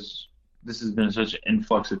year because this has been such an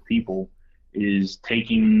influx of people is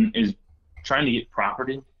trying to get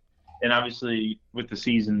property. And obviously with the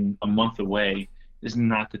season a month away is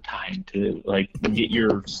not the time to get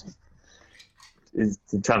is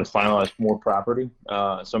to try to finalize more property.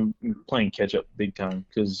 So I'm playing catch up big time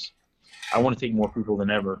because I want to take more people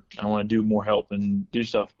than ever. I want to do more help and do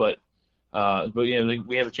stuff. But we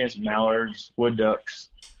have a chance at mallards, wood ducks.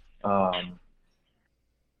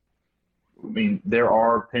 I mean, there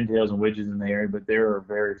are pintails and widgeons in the area, but there are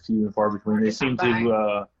very few and far between. They seem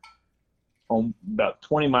to, about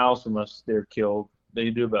 20 miles from us, they're killed. They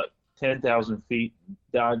do about 10,000 feet,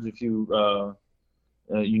 dodge a few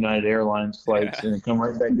United Airlines flights, and then come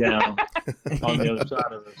right back down on the other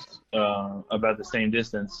side of us, about the same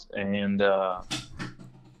distance. And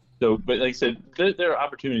but like I said, there are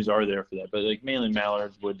opportunities are there for that, but mainly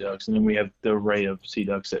mallards, wood ducks, and then we have the array of sea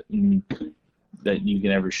ducks that you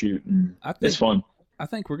can ever shoot, and it's fun. I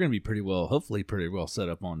think we're going to be hopefully pretty well set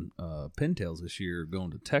up on pintails this year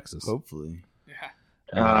going to Texas. Hopefully.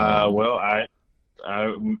 Yeah. Well,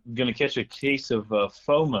 I'm going to catch a case of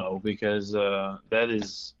FOMO because that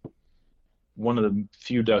is one of the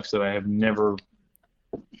few ducks that I have never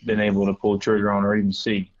been able to pull the trigger on or even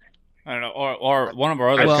see. I don't know, or one of our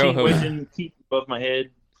other I've co-hosts. seen keep above my head.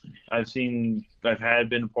 I've been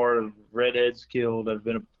a part of redheads killed. I've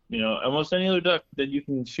been almost any other duck that you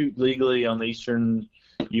can shoot legally on the eastern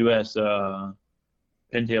U.S.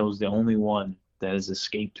 Pintail is the only one that has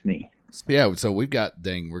escaped me. Yeah, so we're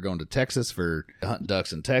going to Texas for hunting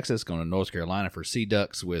ducks in Texas, going to North Carolina for sea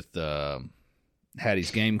ducks with Hattie's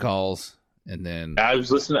Game Calls, and then I was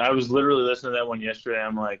literally listening to that one yesterday.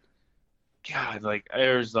 I'm like, God,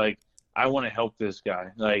 I want to help this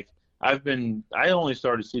guy. I only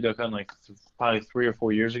started sea duck hunting probably 3 or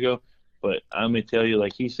 4 years ago. But I'm gonna tell you,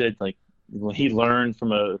 he said, he learned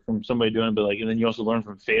from somebody doing it, but and then you also learn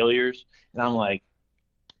from failures. And I'm like,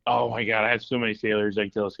 oh my God, I have so many failures I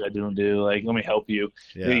can tell this guy don't do. Let me help you.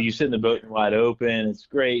 Yeah. You sit in the boat and wide open, it's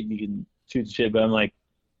great, you can shoot the shit. But I'm like,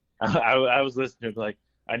 I was listening to it,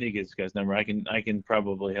 I need to get this guy's number. I can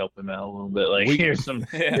probably help him out a little bit. Here's some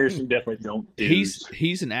definitely don't do.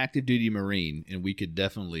 He's an active duty Marine, and we could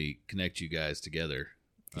definitely connect you guys together.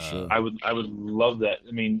 Sure. I would love that.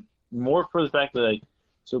 I mean, more for the fact that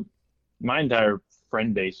so my entire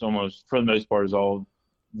friend base almost for the most part is all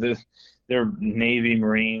they're Navy,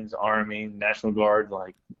 Marines, Army, National Guard,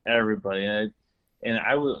 everybody. And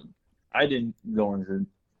I didn't go into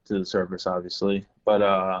the service obviously,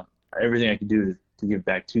 but everything I could do to give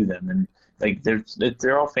back to them, and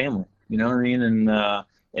they're all family, you know what I mean? And I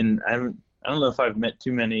don't know if I've met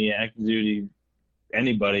too many active duty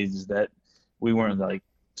anybody's that we weren't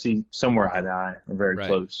see somewhere eye to eye or very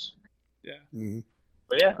close. Yeah. Mm-hmm.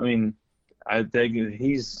 But yeah, I mean, I think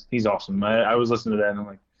he's awesome. I was listening to that and I'm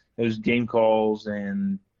like, there's Game Calls,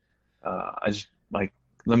 and I just I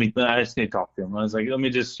just need to talk to him. I was like, let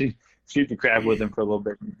me just shoot the crap with him for a little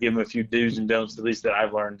bit and give him a few do's and don'ts, at least that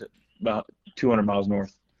I've learned about 200 miles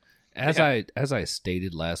north. As I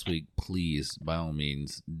stated last week, please, by all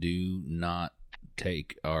means, do not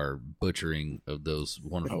take our butchering of those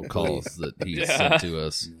wonderful calls that he sent to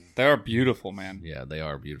us. They are beautiful, man. Yeah, they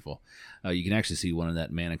are beautiful. You can actually see one in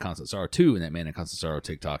that Man in Constant Sorrow, two in that Man in Constant Sorrow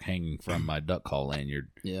TikTok hanging from my duck call lanyard.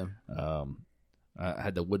 Yeah. I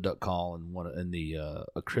had the wood duck call and one in the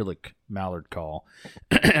acrylic mallard call,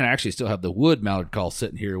 and I actually still have the wood mallard call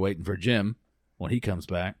sitting here waiting for Jim when he comes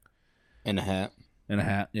back. And a hat. In a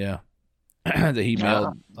hat, yeah. That he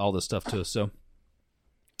mailed all this stuff to us. So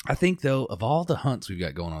I think, though, of all the hunts we've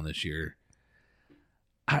got going on this year,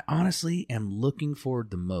 I honestly am looking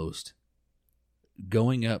forward the most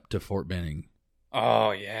going up to Fort Benning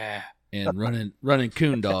Oh yeah. and running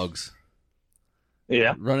coon dogs.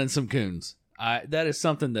 Yeah. Running some coons. That is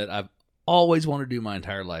something that I've always wanted to do my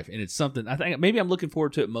entire life, and it's something I think maybe I'm looking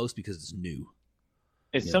forward to it most because it's new.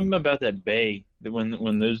 It's something about that bay that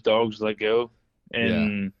when those dogs let go,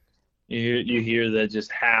 and you hear that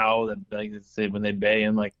just howl, that like they say when they bay,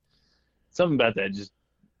 and like something about that just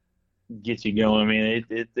gets you going. I mean,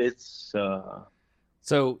 it's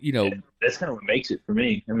So that's kind of what makes it for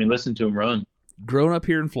me. I mean, listen to them run. growing up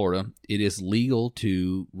here in Florida, it is legal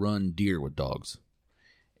to run deer with dogs.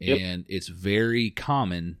 Yep. And it's very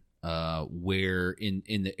common where in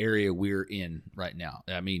the area we're in right now.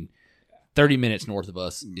 I mean, 30 minutes north of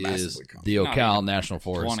us is Massively common. the Ocala National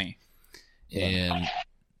Forest. 20. And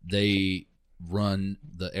they run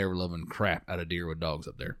the ever-loving crap out of deer with dogs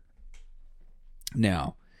up there.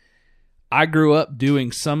 Now, I grew up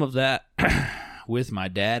doing some of that with my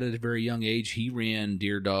dad at a very young age. He ran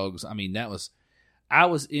deer dogs. I mean, I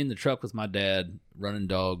was in the truck with my dad running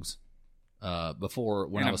dogs before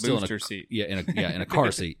when In I a was still in booster seat. in a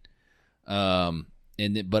car seat.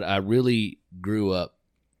 But I really grew up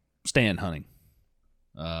stand hunting.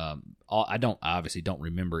 I obviously don't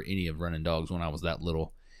remember any of running dogs when I was that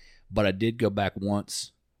little, but I did go back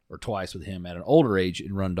once or twice with him at an older age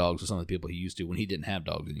and run dogs with some of the people he used to when he didn't have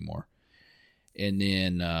dogs anymore. And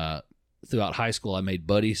then throughout high school, I made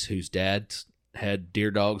buddies whose dads had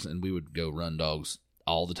deer dogs, and we would go run dogs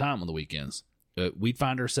all the time on the weekends. We'd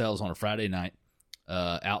find ourselves on a Friday night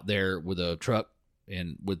out there with a truck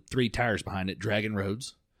and with 3 tires behind it, dragging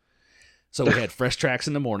roads. So we had fresh tracks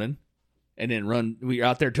in the morning, and then we were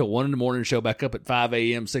out there till 1 in the morning and show back up at 5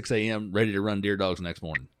 a.m., 6 a.m., ready to run deer dogs the next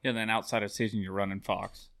morning. And then outside of season, you're running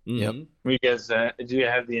fox. Yep. You guys, do you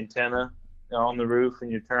have the antenna on the roof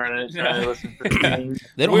and you're turning it, trying to listen for the things?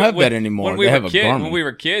 They don't have that anymore. They have a Garmin. When we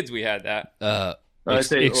were kids, we had that.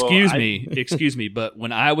 Excuse me, but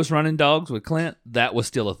when I was running dogs with Clint, that was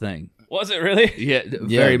still a thing. Was it really? Yeah,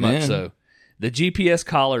 very much man. so. The GPS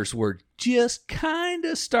collars were just kind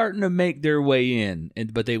of starting to make their way in,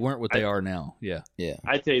 but they weren't what they are now. Yeah. Yeah.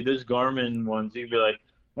 I tell you, those Garmin ones, you'd be like,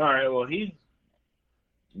 all right, well,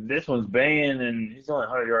 this one's baying and he's only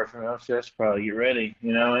 100 yards from me. I should probably get ready,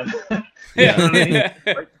 you know? And, Yeah. you know what I mean?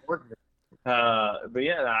 Right towards me. But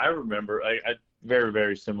yeah, I remember I very,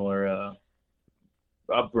 very similar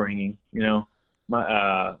upbringing, you know.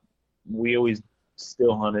 We always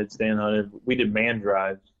stand hunted. We did man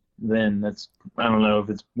drives then. I don't know if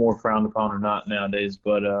it's more frowned upon or not nowadays,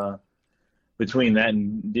 but between that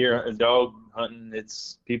and dog hunting,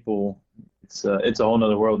 it's a whole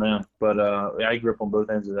nother world now. But I grew up on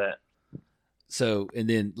both ends of that. So, and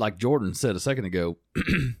then like Jordan said a second ago,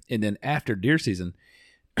 and then after deer season,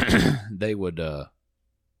 they would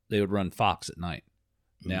run fox at night.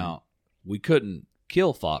 Now, we couldn't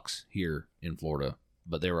kill fox here in Florida,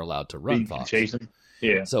 but they were allowed to run fox. Chase them.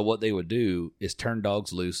 Yeah. So what they would do is turn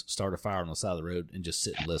dogs loose, start a fire on the side of the road, and just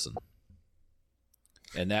sit and listen.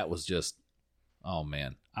 And that was just, oh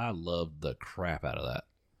man, I loved the crap out of that.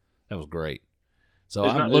 That was great. So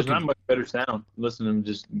There's not much better sound. Listen to them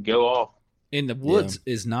just go off. In the woods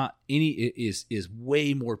is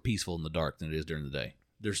way more peaceful in the dark than it is during the day.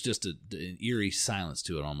 There's just an eerie silence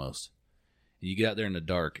to it almost. And you get out there in the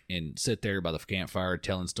dark and sit there by the campfire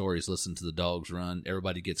telling stories, listen to the dogs run.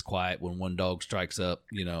 Everybody gets quiet when one dog strikes up,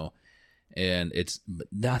 you know. And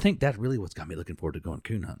I think that's really what's got me looking forward to going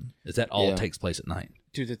coon hunting. Is that all takes place at night?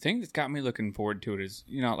 Dude, the thing that's got me looking forward to it is,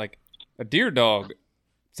 you know, like a deer dog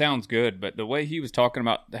sounds good, but the way he was talking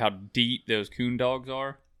about how deep those coon dogs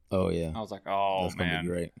are, Oh, yeah. I was like, oh, That's man. going to be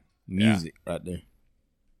great. Music right there.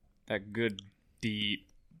 That good, deep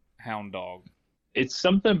hound dog. It's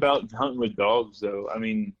something about hunting with dogs, though. I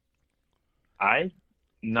mean, 9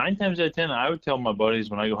 times out of 10, I would tell my buddies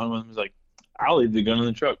when I go hunting with them, like, I'll leave the gun in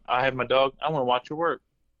the truck. I have my dog. I want to watch her work.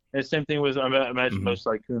 And the same thing with, I imagine most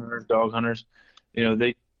like coon hunters, dog hunters, you know,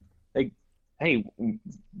 they hey,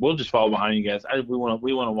 we'll just follow behind you guys. We want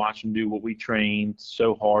to watch them do what we trained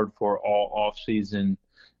so hard for all off season,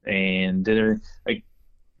 and did everything. Like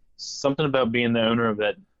something about being the owner of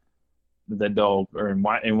that dog,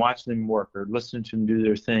 and watching them work, or listening to them do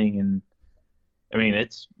their thing, and I mean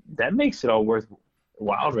that makes it all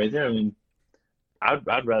worthwhile right there. I mean,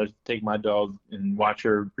 I'd rather take my dog and watch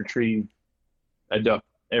her retrieve a duck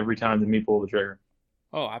every time than me pull the trigger.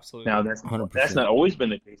 Oh, absolutely. Now that's 100%. not always been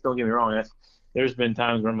the case. Don't get me wrong. There's been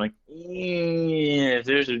times where I'm like, if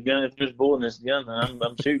there's a bullet in this gun,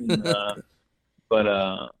 I'm shooting. But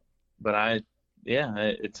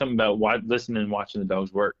it's something about listening and watching the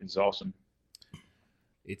dogs work. It's awesome.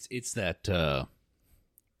 It's that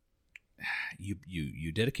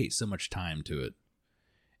you dedicate so much time to it,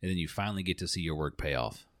 and then you finally get to see your work pay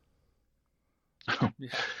off.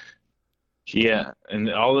 Yeah, and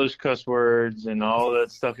all those cuss words and all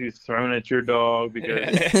that stuff you've thrown at your dog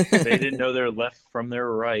because they didn't know their left from their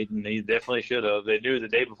right, and they definitely should have. They knew the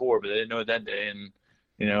day before, but they didn't know it that day, and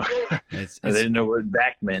they didn't know what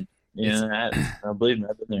back meant. I believe me,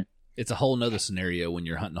 I've been there. It's a whole nother scenario when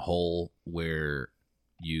you're hunting a hole where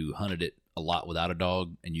you hunted it a lot without a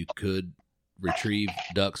dog, and you could retrieve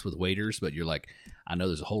ducks with waders, but you're like, I know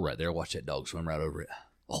there's a hole right there. Watch that dog swim right over it.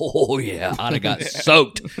 Oh, yeah. I'd have got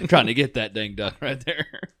soaked trying to get that dang duck right there.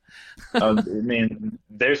 Man,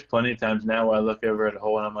 there's plenty of times now where I look over at a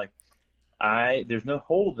hole and I'm like, there's no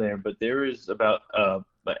hole there, but there is about an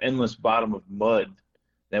endless bottom of mud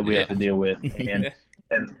that we have to deal with. And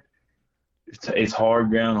it's hard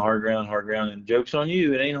ground. And joke's on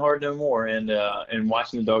you. It ain't hard no more. And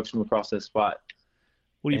watching the dogs swim across that spot.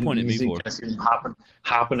 What are you pointing at me for? I see them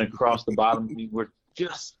hopping across the bottom. We're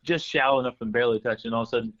just shallow enough and barely touching. All of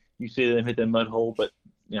a sudden, you see them hit that mud hole, but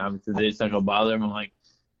obviously it's not gonna bother them. I'm like,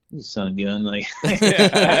 you son of a gun, like.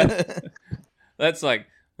 That's like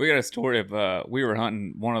we got a story of we were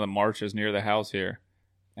hunting one of the marshes near the house here,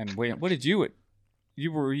 and what did you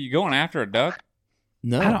were you going after a duck?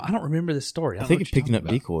 No, I don't remember this story. I think you're picking up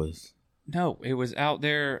decoys. No, it was out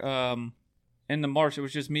there in the marsh. It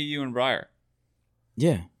was just me, you, and Briar.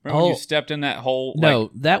 Yeah. Remember when you stepped in that hole?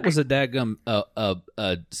 No, that was a daggum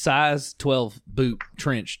a size 12 boot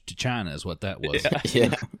trench to China is what that was.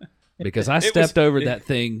 Yeah. Because I stepped over that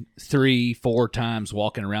thing 3-4 times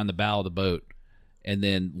walking around the bow of the boat, and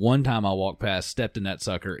then one time I walked past, stepped in that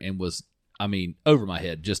sucker, and was, over my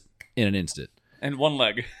head just in an instant. And one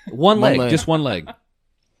leg. One leg, just one leg.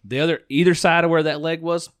 Either side of where that leg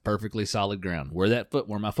was, perfectly solid ground. Where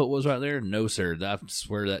my foot was right there, no sir. I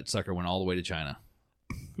swear that sucker went all the way to China.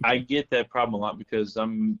 I get that problem a lot because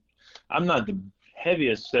I'm not the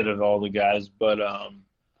heaviest set of all the guys, but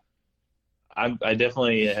I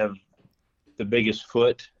definitely have the biggest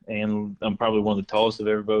foot, and I'm probably one of the tallest of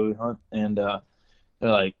everybody we hunt. And they're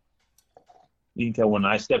like, you can tell when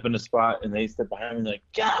I step in the spot and they step behind me, like,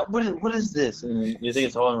 God, what is this? And you think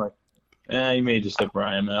it's all, I'm like, you may just step where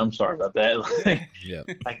I am. I'm sorry about that. Yeah,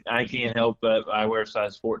 I can't help but I wear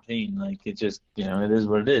size 14. Like, it just, it is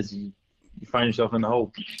what it is. You find yourself in the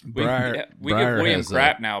hole. We give William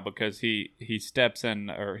crap now because he steps in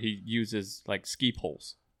or he uses like ski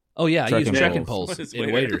poles. Oh yeah, I use trekking poles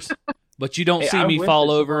in waders. But you don't see me fall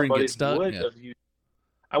over and get stuck.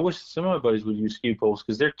 I wish some of my buddies would use ski poles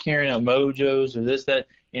because they're carrying out mojos or this, that,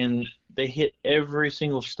 and they hit every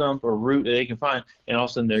single stump or root that they can find, and all of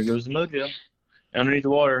a sudden there goes the mojo underneath the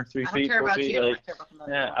water, 3 feet, 4 feet.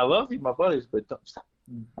 I love you, my buddies, but don't stop.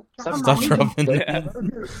 Stop dropping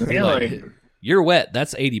that. You're wet.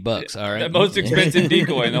 That's $80. All right. The most expensive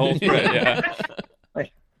decoy in the whole spread.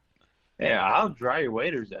 Yeah. I'll dry your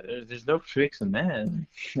waders at it. There's no tricks in that.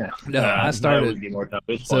 No, I started. More time.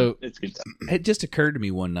 It's so fun. It's good time. It just occurred to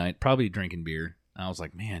me one night, probably drinking beer. I was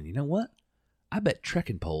like, man, you know what? I bet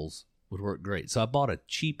trekking poles would work great. So I bought a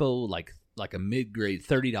cheapo, like a mid-grade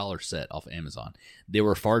 $30 set off Amazon. There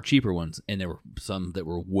were far cheaper ones, and there were some that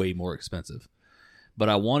were way more expensive. But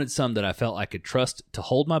I wanted some that I felt I could trust to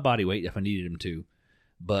hold my body weight if I needed them to,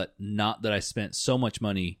 but not that I spent so much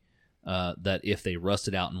money that if they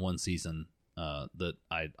rusted out in one season, that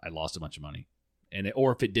I lost a bunch of money,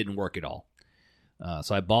 or if it didn't work at all.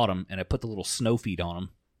 So I bought them, and I put the little snow feet on them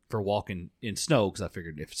for walking in snow because I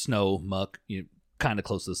figured if snow, muck, kind of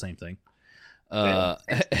close to the same thing.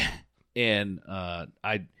 And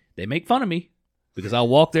they make fun of me. Because I'll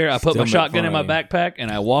walk there, I put my shotgun in my backpack,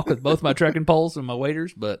 and I walk with both my trekking poles and my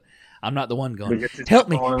waders, but I'm not the one going, help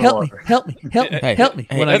me. When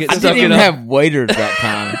I get I stuck didn't even have waders that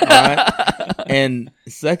time, all right? And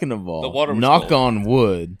second of all, The water was knock cold. on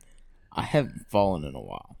wood, I haven't fallen in a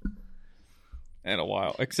while.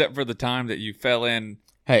 Except for the time that you fell in.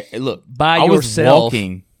 Hey, look, By I was yourself.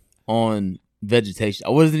 walking on vegetation. I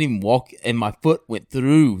wasn't even walking, and my foot went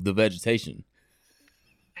through the vegetation.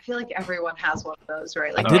 I feel like everyone has one of those,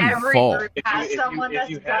 right? Like I didn't every fall. group has someone if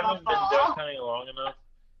you that's gonna haven't been fall. duck hunting long enough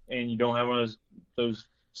and you don't have one of those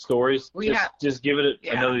stories, We have- just give it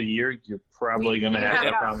yeah. another year. You're probably going to have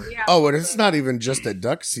that problem. Oh, and it's not even just a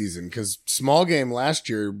duck season, because small game last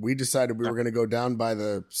year, we decided we were going to go down by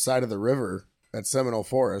the side of the river at Seminole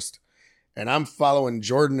Forest, and I'm following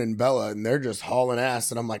Jordan and Bella, and they're just hauling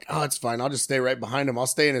ass, and I'm like, oh, it's fine. I'll just stay right behind him. I'll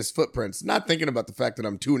stay in his footprints, not thinking about the fact that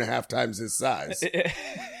I'm 2.5 times his size.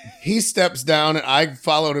 He steps down, and I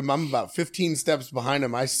followed him. I'm about 15 steps behind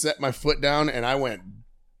him. I set my foot down, and I went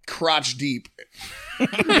crotch deep.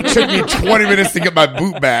 It took me 20 minutes to get my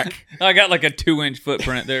boot back. I got like a 2-inch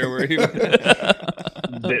footprint there where he There's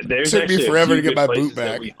Took me actually a forever few to get good my places boot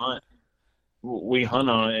that back. We hunt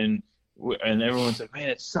on it, and everyone's like, man,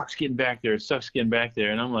 it sucks getting back there. It sucks getting back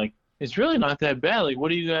there. And I'm like, it's really not that bad. Like,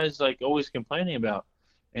 what are you guys like always complaining about?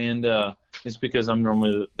 And it's because I'm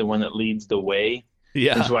normally the one that leads the way.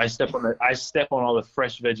 Yeah. And so I step on all the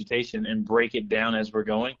fresh vegetation and break it down as we're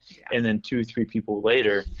going, and then 2-3 people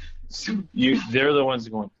later, they're the ones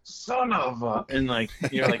going, son of a, and like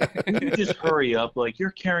you're like, will you just hurry up? Like,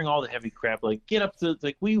 you're carrying all the heavy crap. Like, get up to,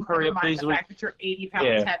 like, will you hurry up, please? The fact that you're 80 pounds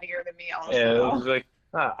Yeah. heavier than me also. Yeah, it was like,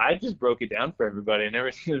 I just broke it down for everybody, and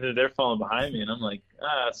they're falling behind me, and I'm like,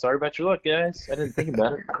 sorry about your luck, guys. I didn't think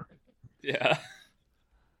about it. Yeah.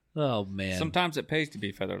 Oh man. Sometimes it pays to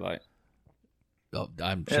be featherlight. Oh,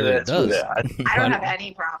 I'm sure it does. I don't have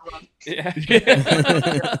any problem. Yeah.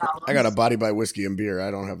 I got a body by whiskey and beer.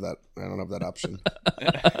 I don't have that option.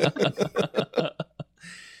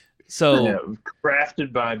 So Yeah,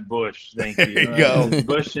 crafted by Bush. Thank you. There you go.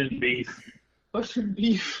 Bush and beef. Bush and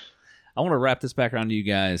beef. I want to wrap this back around to you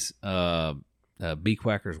guys. Beak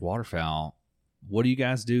Whackers Waterfowl. What do you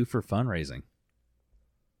guys do for fundraising?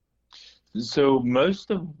 So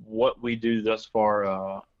most of what we do thus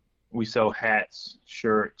far, we sell hats,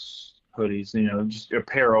 shirts, hoodies, just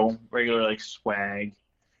apparel, regular like swag.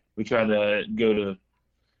 We try to go to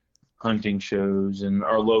hunting shows in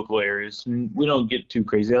our local areas. And we don't get too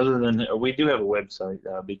crazy, other than we do have a website,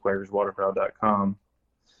 beakwhackerswaterfowl.com.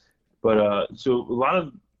 But so a lot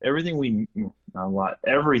of everything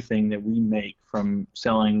everything that we make from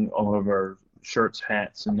selling all of our shirts,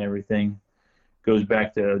 hats, and everything goes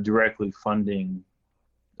back to directly funding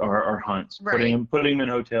our hunts, Right. putting them in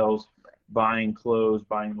hotels, buying clothes,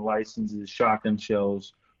 buying licenses, shotgun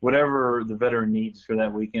shells, whatever the veteran needs for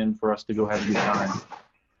that weekend for us to go have a good time.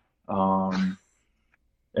 Our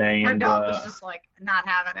And dog was just like not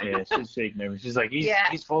having it. yeah, she's shaking everything. She's like,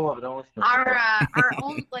 he's full of it. Don't listen to him." Our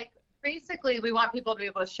own, like, basically we want people to be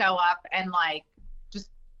able to show up and like just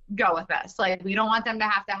go with us. Like, we don't want them to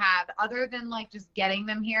have other than like just getting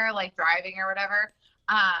them here, like driving or whatever.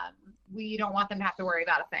 We don't want them to have to worry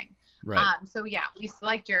about a thing. Right. So yeah,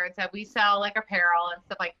 like Jared said, we sell like apparel and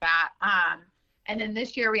stuff like that. And then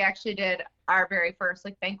this year we actually did our very first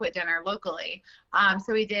like banquet dinner locally.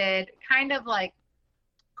 So we did kind of like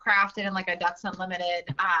crafted in like a Ducks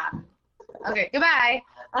Unlimited. Okay, goodbye.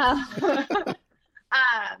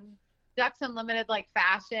 Ducks Unlimited like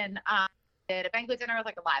fashion. Did a banquet dinner with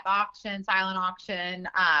like a live auction, silent auction.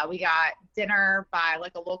 We got dinner by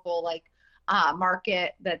like a local like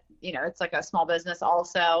market that it's like a small business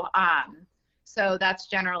also. So that's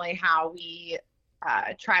generally how we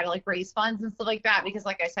try to like raise funds and stuff like that, because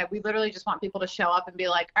like I said, we literally just want people to show up and be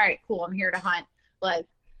like, all right, cool, I'm here to hunt. Like,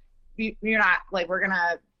 you're not like, we're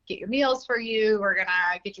gonna get your meals for you, we're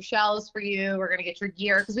gonna get your shells for you, we're gonna get your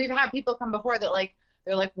gear, because we've had people come before that like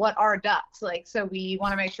they're like, what are ducks? Like, so we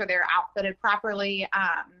want to make sure they're outfitted properly.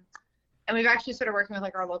 And we've actually started working with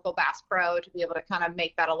like our local Bass Pro to be able to kind of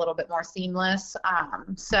make that a little bit more seamless.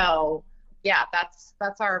 So yeah, that's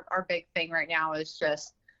our big thing right now, is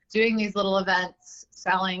just doing these little events,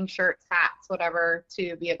 selling shirts, hats, whatever,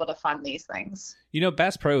 to be able to fund these things.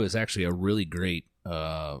 Bass Pro is actually a really great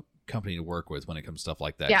company to work with when it comes to stuff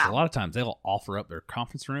like that. 'Cause Yeah. a lot of times they'll offer up their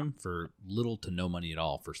conference room for little to no money at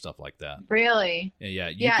all for stuff like that. Really? Yeah,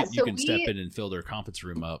 you Yeah, can step in and fill their conference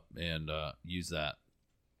room up and use that.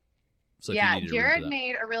 So if you Yeah, needed a room for Jared that.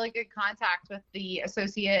 made a really good contact with the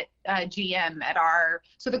associate GM at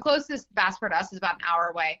so the closest Bass Pro to us is about an hour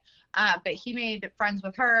away. But he made friends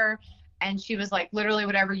with her, and she was like, literally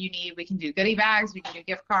whatever you need, we can do goodie bags, we can do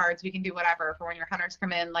gift cards, we can do whatever for when your hunters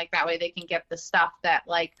come in. Like, that way they can get the stuff that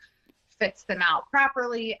like fits them out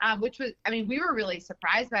properly, which was, we were really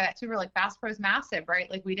surprised by that too. We're like, Bass Pro's massive, right?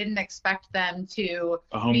 Like, we didn't expect them to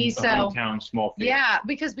a be so hometown small field. yeah,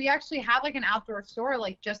 because we actually have like an outdoor store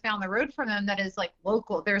like just down the road from them that is like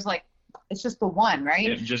local. There's like, it's just the one, right?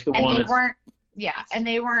 Yeah, just the And one. they That's, weren't Yeah, and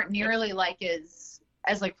they weren't nearly like as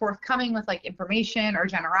like forthcoming with like information or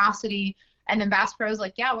generosity. And then Bass Pro is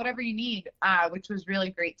like, yeah, whatever you need, which was really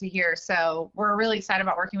great to hear. So we're really excited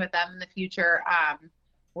about working with them in the future.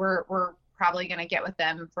 We're probably gonna get with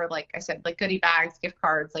them for, like I said, like goodie bags, gift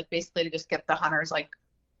cards, like basically to just get the hunters like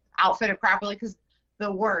outfitted properly. Because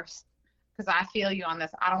the worst, because I feel you on this,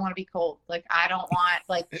 I don't want to be cold. Like I don't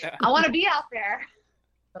want I want to be out there,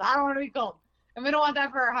 but I don't want to be cold. And we don't want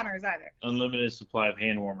that for our hunters either. Unlimited supply of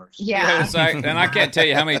hand warmers. Yeah. And I can't tell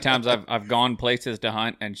you how many times I've gone places to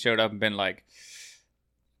hunt and showed up and been like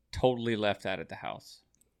totally left that at the house.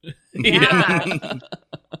 Yeah.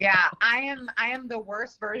 Yeah. I am the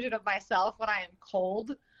worst version of myself when I am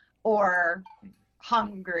cold or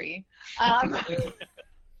hungry.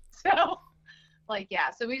 So like,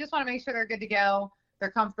 yeah. So we just want to make sure they're good to go.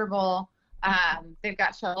 They're comfortable. They've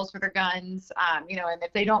got shells for their guns, and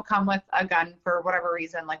if they don't come with a gun for whatever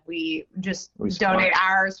reason, like we just donate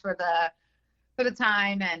ours for the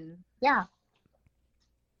time. And yeah.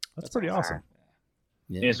 That's pretty awesome.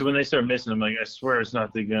 Yeah, so when they start missing, I'm like, I swear it's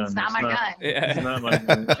not the gun. It's not my gun. It's not my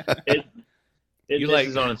gun. It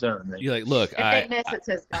misses on its own. You're like, look, If they miss, it's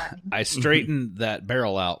his gun. I straightened that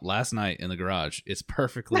barrel out last night in the garage. It's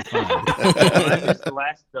perfectly fine. I missed the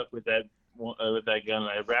last duck with that gun.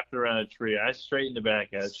 I wrapped it around a tree. I straightened the back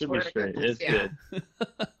out. It should be straight. It's good.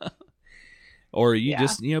 Or you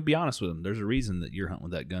just, be honest with them. There's a reason that you're hunting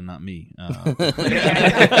with that gun, not me.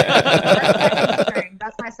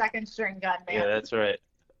 That's my second string gun, man. Yeah, that's right.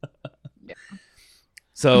 Yeah.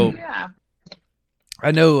 So yeah.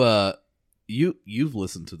 I know you've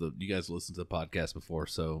listened to you guys listened to the podcast before,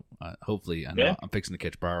 so hopefully I know I'm fixing to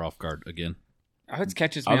catch Briar off guard again. It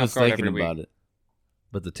catches me I was off guard thinking every about week. it.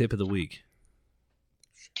 But the tip of the week.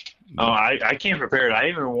 Oh, I came prepared. I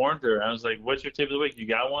even warned her. I was like, "What's your tip of the week? You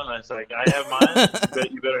got one?" I was like, "I have mine.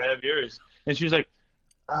 But you better have yours." And she was like,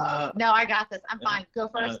 No, I got this. I'm fine. Go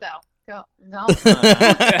first, though. Go. No. You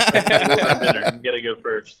gotta go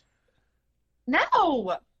first.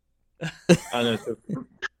 No. I know. So,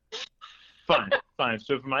 fine.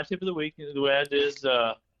 So for my tip of the week, the way I did is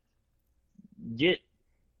get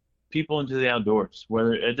people into the outdoors.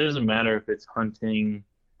 Whether it doesn't matter if it's hunting,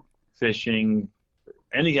 fishing,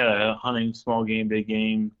 any kind of hunting, small game, big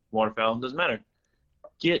game, waterfowl, it doesn't matter.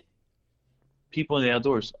 Get people in the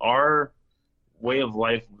outdoors. Our way of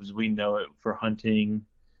life as we know it for hunting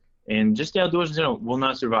and just the outdoors in general will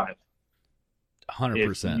not survive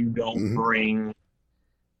 100%. if you don't bring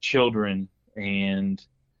children and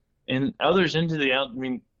others into the out. I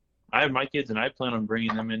mean, I have my kids and I plan on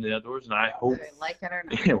bringing them into the outdoors, and I hope Whether they like it or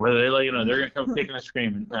not. whether they like it or not, they're gonna come kicking and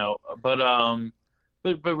screaming. No, but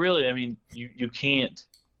really, I mean, you can't.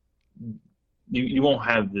 You won't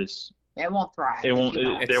have this. It won't thrive. It won't.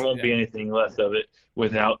 There won't be anything left of it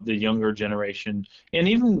without the younger generation, and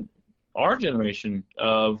even our generation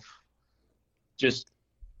of just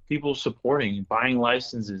people supporting, buying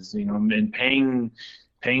licenses, and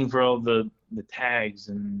paying for all the tags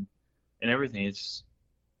and everything. It's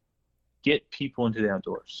get people into the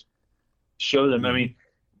outdoors. Show them. I mean,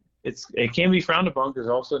 it can be frowned upon because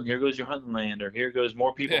all of a sudden here goes your hunting land, or here goes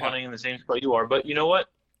more people hunting in the same spot you are. But you know what?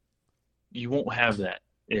 You won't have that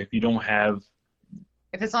if you don't have.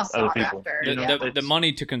 If it's not other sought people. after. The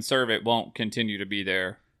money to conserve it won't continue to be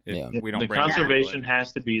there if we don't The bring it conservation back.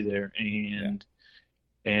 has to be there, and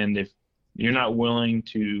if you're not willing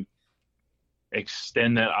to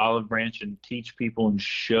extend that olive branch and teach people and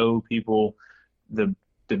show people the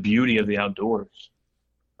beauty of the outdoors,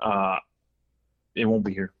 it won't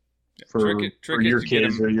be here for Trick your is to get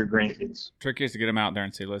kids them- or your grandkids. Trick is to get them out there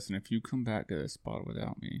and say, listen, if you come back to this spot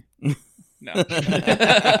without me. No.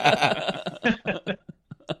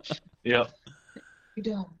 Yep. You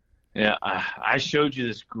don't. Yeah, I showed you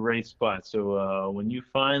this great spot. So when you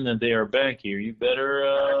find that they are back here, you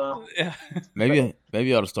better. Maybe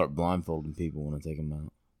I ought to start blindfolding people when I take them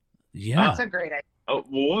out. Yeah. That's a great idea. Oh,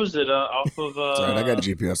 what was it? Off of. It's all right, I got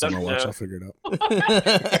GPS on my watch. Duck- I'll figure it out.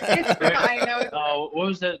 I know. what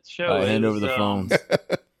was that show? I hand It over was, the phones.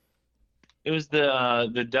 It was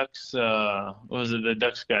the Ducks. What was it? The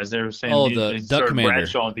Ducks guys. They were saying. Oh, they the Duck started Commander.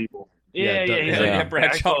 Bradshawing people. Yeah, Yeah. Duck- He's yeah. like,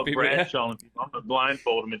 Bradshaw I people, yeah. Bradshawing people. I'm gonna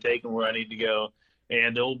blindfold them and take them where I need to go.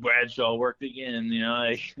 And the old Bradshaw worked again.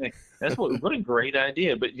 That's what a great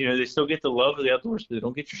idea. But they still get the love of the outdoors, but they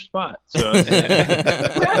don't get your spot. So.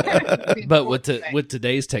 But with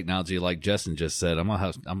today's technology, like Justin just said, I'm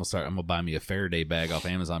gonna buy me a Faraday bag off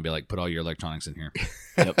Amazon and be like, put all your electronics in here.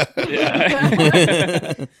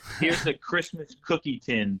 Yeah. Here's the Christmas cookie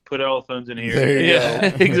tin. Put all the phones in here. There you Yeah,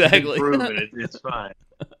 go. exactly. Prove it. It's fine.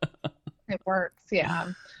 It works,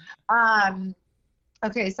 yeah.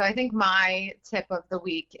 Okay, so I think my tip of the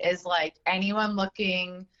week is like anyone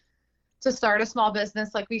looking to start a small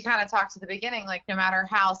business, like we kind of talked at the beginning, like no matter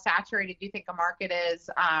how saturated you think a market is,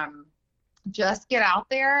 just get out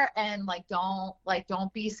there and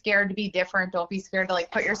don't be scared to be different. Don't be scared to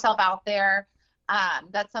like put yourself out there.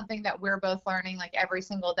 That's something that we're both learning like every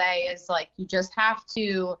single day is like you just have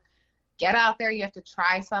to get out there. You have to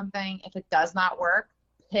try something. If it does not work,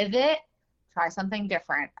 pivot, try something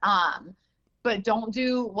different. But don't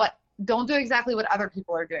do exactly what other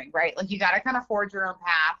people are doing, right? Like you got to kind of forge your own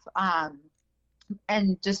path,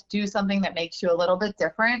 and just do something that makes you a little bit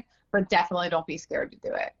different, but definitely don't be scared to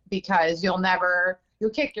do it because you'll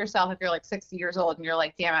kick yourself if you're like 60 years old and you're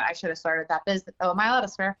like, damn it, I should have started that business. Oh, am I allowed to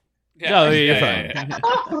swear? No, you're fine.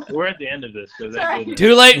 We're at the end of this, so that's Sorry. good.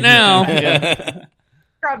 Too late now.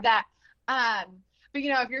 Scrub that. But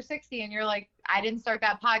if you're 60 and you're like, I didn't start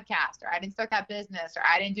that podcast or I didn't start that business or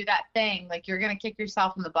I didn't do that thing, like you're going to kick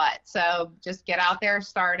yourself in the butt. So just get out there,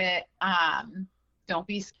 start it. Don't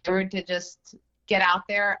be scared to just get out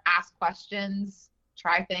there, ask questions,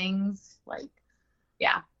 try things. Like,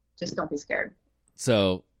 yeah, just don't be scared.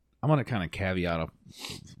 So I'm going to kind of caveat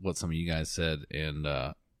what some of you guys said. And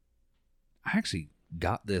I actually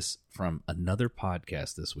got this from another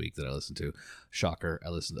podcast this week that I listened to. Shocker, I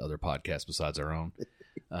listen to other podcasts besides our own.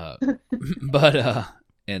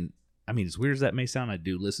 And I mean, as weird as that may sound, I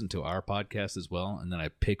do listen to our podcast as well, and then I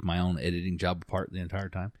pick my own editing job apart the entire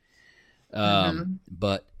time.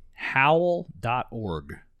 But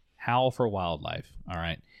howl.org, Howl for Wildlife, all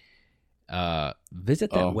right?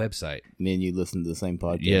 Visit that website. Me and you listened to the same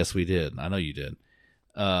podcast? Yes, we did. I know you did.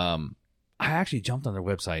 I actually jumped on their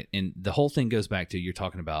website, and the whole thing goes back to you're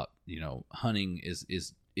talking about, hunting is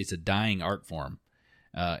it's a dying art form.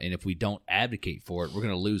 And if we don't advocate for it, we're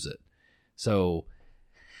going to lose it. So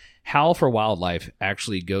Howl for Wildlife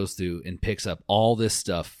actually goes through and picks up all this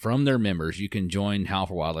stuff from their members. You can join Howl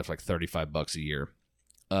for Wildlife like $35 a year.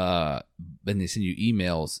 And they send you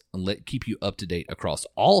emails and keep you up to date across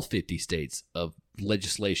all 50 states of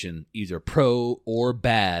legislation, either pro or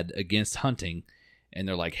bad, against hunting. And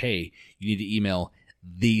they're like, hey, you need to email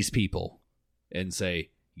these people and say,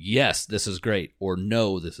 yes, this is great, or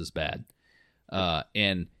no, this is bad.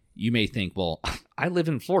 And you may think, well, I live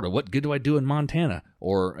in Florida. What good do I do in Montana?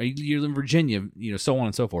 Or you live in Virginia, so on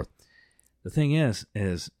and so forth. The thing is,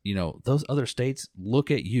 those other states look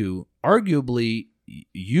at you. Arguably,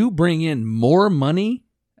 you bring in more money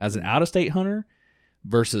as an out-of-state hunter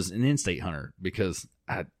versus an in-state hunter. Because,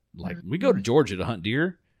 we go to Georgia to hunt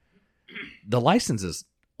deer. The license is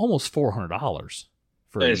almost $400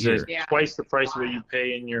 for a year. It's twice the price of what you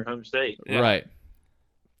pay in your home state. Yeah. Right.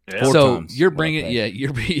 Yeah. So you're bringing,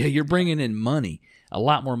 you're bringing in money, a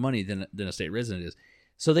lot more money than a state resident is.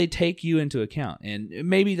 So they take you into account, and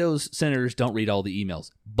maybe those senators don't read all the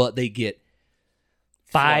emails, but they get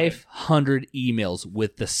 500 emails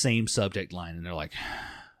with the same subject line, and they're like,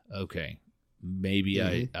 "Okay,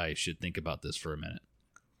 maybe I should think about this for a minute."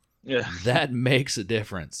 Yeah, that makes a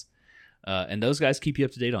difference. And those guys keep you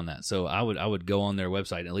up to date on that. So I would go on their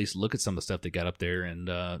website and at least look at some of the stuff they got up there and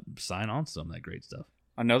sign on to some of that great stuff.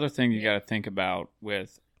 Another thing you got to think about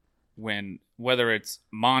whether it's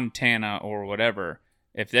Montana or whatever,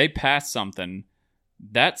 if they pass something,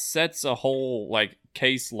 that sets a whole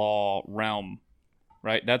case law realm,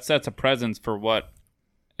 right? That sets a precedence for what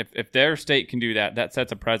if their state can do that. That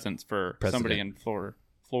sets a precedence for somebody in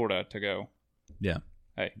Florida to go. Yeah,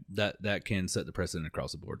 hey, that can set the precedent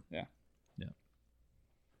across the board. Yeah.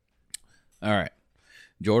 All right,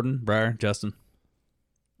 Jordan, Briar, Justin.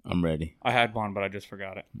 I'm ready. I had one, but I just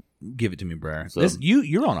forgot it. Give it to me, Briar. So,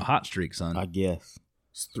 you're on a hot streak, son. I guess.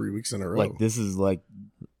 It's 3 weeks in a row. This is right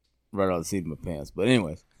out of the seat of my pants. But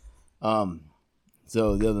anyways,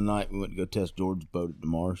 so the other night we went to go test George's boat at the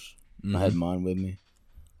marsh. Mm-hmm. I had mine with me.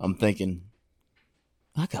 I'm thinking,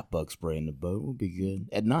 I got bug spray in the boat. We'll be good.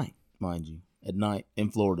 At night, mind you. At night in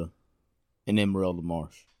Florida, in Emerald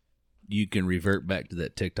Marsh. You can revert back to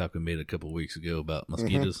that TikTok we made a couple of weeks ago about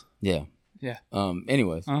mosquitoes. Mm-hmm. Yeah.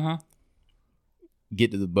 Anyways.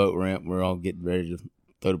 Get to the boat ramp. We're all getting ready to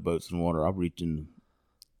throw the boats in the water. I reached in the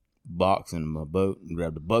box in my boat and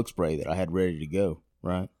grabbed the bug spray that I had ready to go,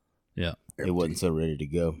 right? Yeah. It wasn't so ready to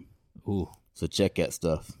go. Ooh. So check that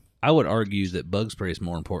stuff. I would argue that bug spray is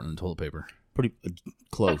more important than toilet paper. Pretty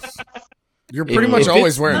close. You're pretty much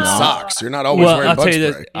always wearing socks. You're not always wearing bug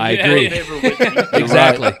spray. I agree.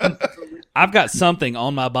 Exactly. I've got something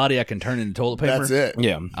on my body I can turn into toilet paper. That's it.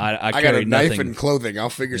 Yeah. I got a knife and clothing. I'll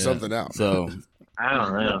figure something out. So I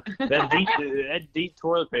don't know. That deep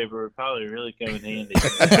toilet paper would probably really come in handy.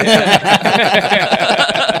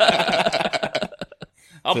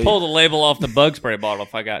 I'll I'll pull the label off the bug spray bottle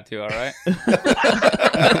if I got to. All right.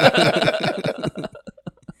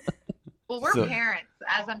 Well, we're So- parents,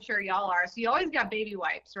 as I'm sure y'all are. So you always got baby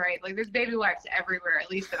wipes, right? Like there's baby wipes everywhere, at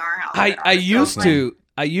least in our house.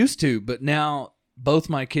 I used to, but now both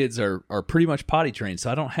my kids are pretty much potty trained, so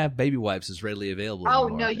I don't have baby wipes as readily available Oh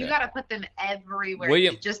anymore. no, you got to put them everywhere,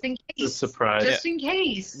 William- just in It's a case. surprise. Just in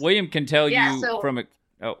case. William can tell Yeah, you so-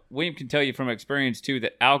 William can tell you from experience too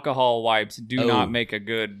that alcohol wipes do Oh. not make a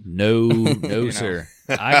good. No, know. sir.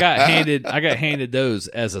 I got handed those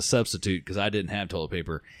as a substitute because I didn't have toilet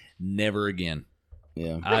paper. Never again.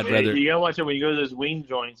 Yeah. I'd Hey, rather. you gotta watch it when you go to those wing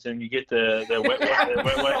joints and you get the wet.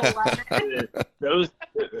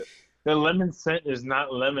 The lemon scent is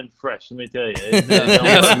not lemon fresh. Let me tell you, It's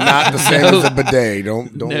not the same as a bidet. Don't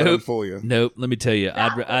let them Nope. fool you. Nope. Let me tell you,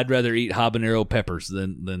 I'd rather eat habanero peppers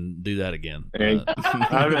than do that again.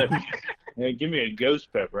 Give me a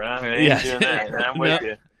ghost pepper. I ain't Yeah. doing that. I'm with No.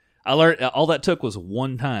 you. I learned all that took was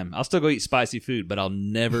one time. I'll still go eat spicy food, but I'll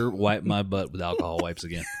never wipe my butt with alcohol wipes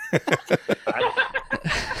again.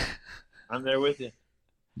 I'm there with you.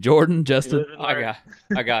 Jordan, You Justin, live and learn.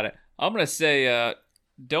 I got it. I'm gonna say,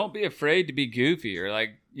 don't be afraid to be goofy or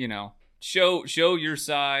show your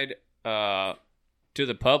side to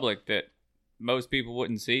the public that most people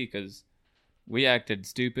wouldn't see because we acted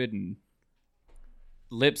stupid and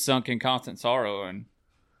lips sunk in constant sorrow, and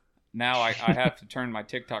now I have to turn my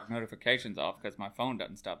TikTok notifications off because my phone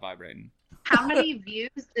doesn't stop vibrating. How many views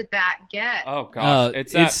did that get? Oh gosh,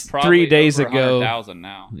 it's it's 3 probably days over ago. 100,000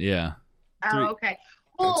 now. yeah, Oh, okay.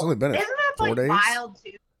 Well, It's only been isn't that 4 like days? wild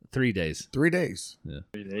too? 3 days. 3 days.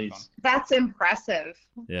 3 days. That's impressive.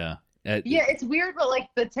 Yeah, Yeah, it's weird, but like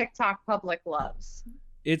the TikTok public loves.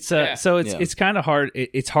 It's Yeah. so it's Yeah. it's kind of hard.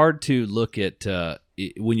 It's hard to look at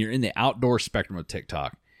when you're in the outdoor spectrum of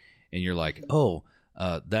TikTok, and you're like, oh,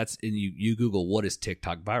 that's and you Google what is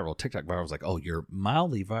TikTok viral. TikTok viral is like, oh, you're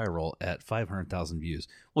mildly viral at 500,000 views.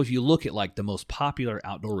 Well, if you look at like the most popular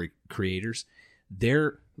outdoor creators,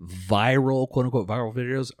 their viral, quote unquote, viral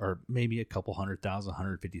videos are maybe a couple 100,000,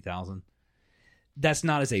 150,000. That's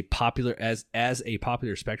not as a popular as a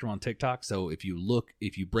popular spectrum on TikTok. So if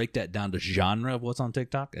you break that down to genre of what's on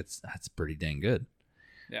TikTok, that's pretty dang good.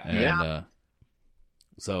 Yeah. And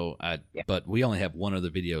but we only have one other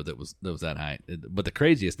video that was that high. But the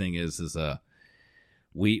craziest thing is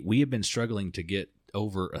we have been struggling to get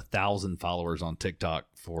over 1,000 followers on TikTok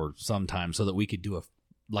for some time so that we could do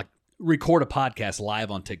record a podcast live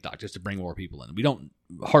on TikTok just to bring more people in. We don't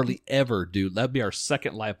hardly ever do. That'd be our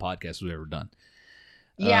second live podcast we've ever done.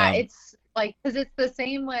 Yeah, it's like because it's the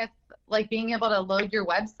same with like being able to load your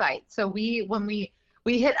website. So when we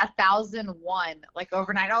hit 1,001 like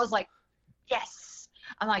overnight, I was like, yes.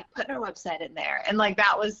 I'm like putting our website in there, and like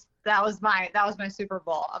that was my Super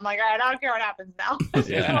Bowl. I'm like, all right, I don't care what happens now. I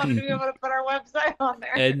just want to be able to put our website on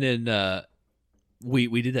there. And then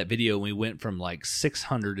we did that video and we went from like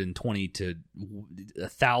 620 to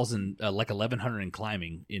 1,000, like 1,100 and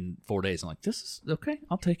climbing in 4 days. I'm like, this is okay.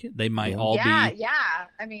 I'll take it. They might all be yeah.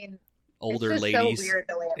 I mean, older it's just ladies. so weird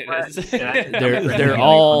the way it It works. is. They're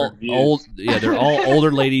all old. Yeah, they're all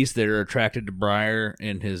older ladies that are attracted to Briar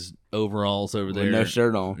and his overalls over there. With no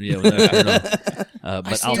shirt on. Yeah, with no shirt on. But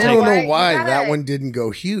I'll still take don't know You why gotta- that one didn't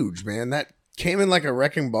go huge, man. That came in like a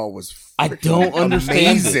wrecking ball. Was I freaking don't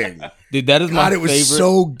understand it. amazing. Dude, that is my God, it was favorite.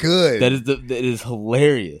 so good. That is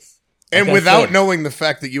hilarious. and Like I without said, knowing the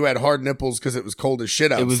fact that you had hard nipples because it was cold as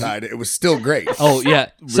shit It was- outside, it was still great. Oh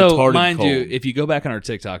yeah. So Retarded mind you, cold. if you go back on our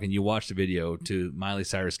TikTok and you watch the video to Miley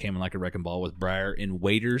Cyrus came in like a wrecking ball with Briar in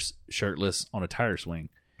waders, shirtless on a tire swing,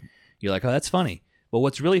 you're like, oh, that's funny. But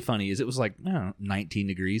what's really funny is it was like 19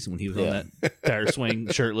 degrees when he was on that tire swing,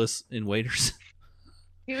 shirtless in waders.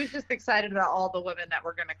 He was just excited about all the women that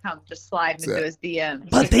were going to come just slide into That's his DMs.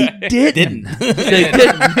 But they didn't. Didn't. They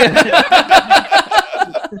didn't.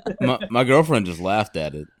 my girlfriend just laughed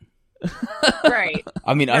at it. Right.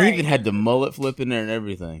 I mean, I Right. even had the mullet flip in there and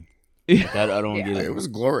everything. Like, I don't Yeah. get it. It was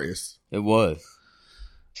glorious. It was.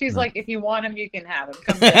 She's like, if you want him, you can have him.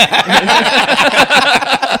 Come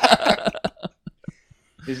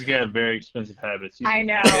He's got very expensive habits. I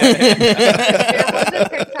know. There was a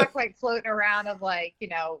TikTok like floating around of like,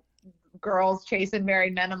 girls chasing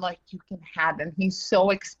married men. I'm like, you can have him. He's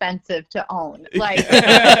so expensive to own. Like, you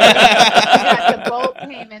got the boat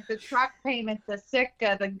payment, the truck payment, the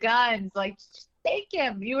Sitka, the guns. Like, just take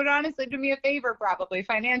him. You would honestly do me a favor, probably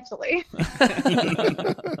financially.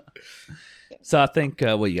 So I think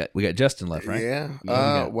we got Justin left, right?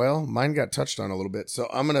 Yeah. Well, mine got touched on a little bit, so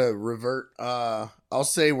I'm gonna revert. I'll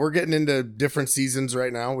say we're getting into different seasons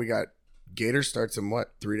right now. We got Gator starts in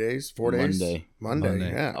what? 3 days? 4 days? Monday.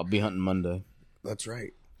 Monday. Yeah, I'll be hunting Monday. that's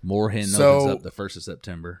right. Moorhen So- opens up the 1st of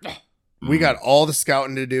September. We got all the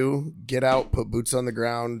scouting to do. Get out, put boots on the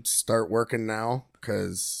ground, start working now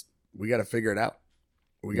because we got to figure it out.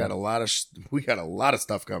 We got a lot of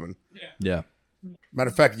stuff coming. Yeah. Matter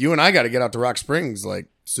of fact, you and I got to get out to Rock Springs like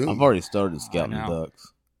soon. I've already started scouting I know.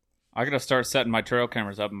 ducks. I gotta start setting my trail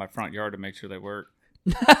cameras up in my front yard to make sure they work.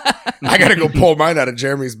 I got to go pull mine out of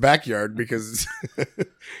Jeremy's backyard because.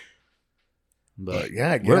 But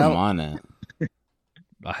yeah, get Where's out. mine at?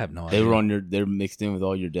 I have no idea. They were on they're mixed in with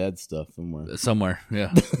all your dad's stuff somewhere. Somewhere,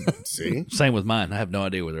 yeah. See, Same with mine. I have no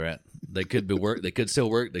idea where they're at. They could be work. They could still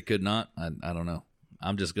work. They could not. I don't know.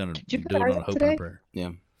 I'm just gonna do you it put on ours a up hope today? and a prayer.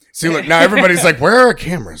 Yeah. see, look now everybody's like, "Where are our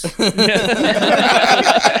cameras?" I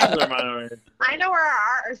know where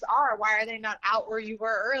ours are. Why are they not out where you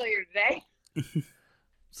were earlier today?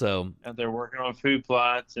 So Out there working on food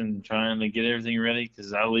plots and trying to get everything ready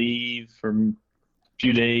because I leave for a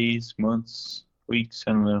few days, months, weeks.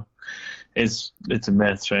 I don't know. It's a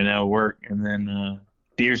mess right now. Work and then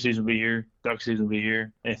deer season will be here. Duck season will be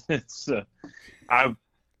here. It's I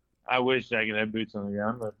wish I could have boots on the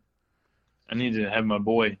ground, but I need to have my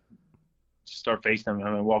boy start FaceTiming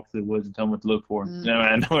him and walk through the woods and tell him what to look for. No,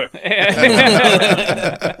 I know.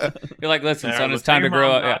 You're like, listen, son, it's time to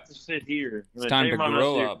grow up. Yeah. To sit here. It's time to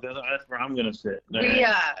grow up. That's where I'm gonna sit.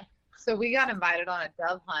 So we got invited on a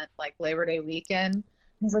dove hunt like Labor Day weekend.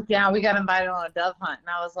 He's like, yeah, we got invited on a dove hunt, and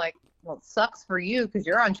I was like, well, it sucks for you because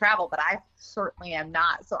you're on travel, but I certainly am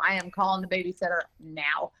not. So I am calling the babysitter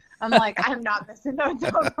now. I'm like, I'm not missing no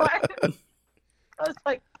dove hunt. I was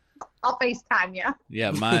like, I'll FaceTime you.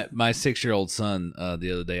 yeah, my 6-year-old son.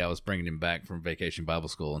 The other day, I was bringing him back from Vacation Bible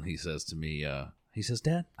School, and he says to me, he says,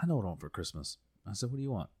 "Dad, I know what I want for Christmas." I said, "What do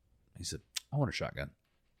you want?" He said, "I want a shotgun."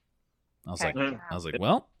 I was Heck like, yeah.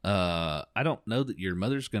 well, I don't know that your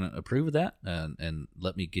mother's going to approve of that and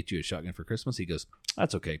let me get you a shotgun for Christmas. He goes,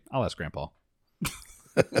 "That's okay. I'll ask Grandpa."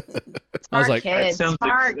 Smart like, kid.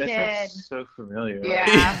 Smart that kid. sounds so familiar.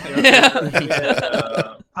 Yeah.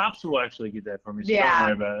 Pops will actually get that for me. So Yeah.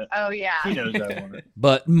 Don't worry about it. Oh, yeah. He knows I want it.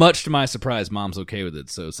 But much to my surprise, Mom's okay with it.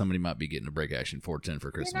 So somebody might be getting a break action 410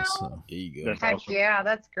 for Christmas. know, So. There you go. That's Heck awesome. yeah,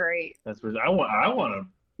 that's great. That's what I want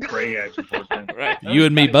a break action for him. Right. You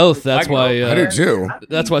and me both. That's why. I do too.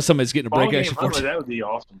 That's why somebody's getting a break action for 410. that would be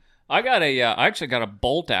awesome. I got I actually got a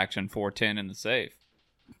bolt action 410 in the safe.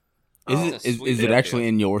 Is Sweet it deal, actually dude.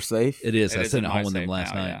 in your safe? It is. It I is sent in it my home with them safe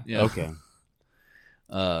last now, night. yeah. Yeah. Okay.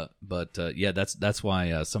 But yeah, that's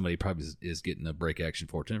why somebody probably is getting a break action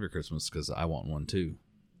 410 for Christmas because I want one too,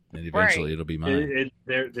 and eventually Right. it'll be mine.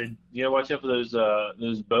 You gotta watch out for those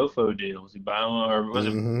BOFO deals. You buy one or was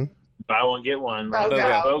it Mhm. buy one get one?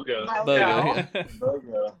 BOGO. BOGO. BOGO.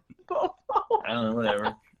 BOGO. I don't know,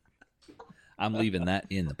 whatever. I'm leaving that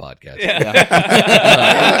in the podcast.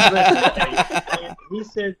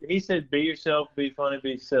 He said, "Be yourself, be funny,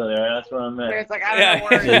 be silly." All right, that's what I'm at. It's like, I don't know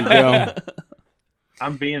where There you go.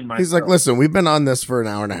 I'm being myself. He's like, "Listen, we've been on this for an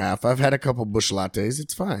hour and a half. I've had a couple bush lattes.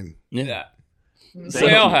 It's fine." Yeah. Thank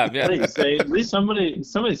We all you. have, yeah. Please say, at least somebody.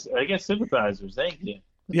 I guess sympathizers. Thank you.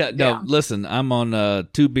 Yeah, no, Yeah. listen, I'm on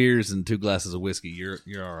 2 beers and 2 glasses of whiskey. You're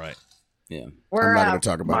all right. Yeah. We're, I'm not going to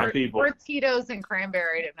talk about My it. people. we're Tito's and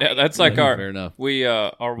cranberry tonight. Yeah, that's like Fair enough.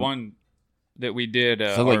 our one that we did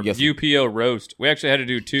Sounds our like you got some- UPO roast. We actually had to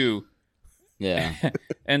do 2. Yeah.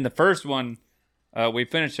 And the first one, we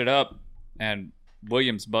finished it up, and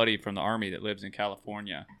William's buddy from the Army that lives in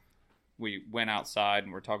California, we went outside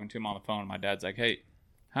and we're talking to him on the phone. And my dad's like, "Hey,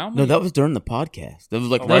 how many?" No, that was during the podcast. That was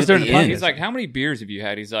like Oh, right was at during the the podcast. end. He's like, "How many beers have you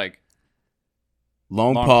had?" He's like,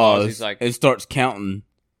 Long Long pause. pause. He's like- it starts counting.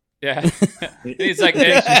 "Yeah." He's like,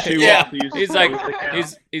 Yeah. he's like,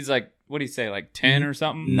 he's like, what do you say, like 10 or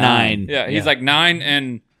something? 9. Yeah, he's like 9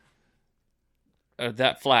 and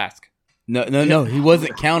that flask. No. He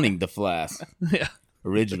wasn't counting the flask Yeah.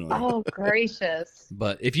 originally. Oh, gracious.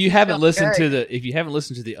 But if you haven't Sounds listened good.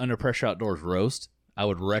 to the Under Pressure Outdoors roast, I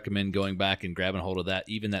would recommend going back and grabbing hold of that,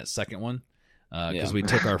 even that second one, because Yeah. we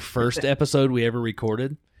took our first episode we ever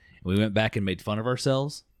recorded, and we went back and made fun of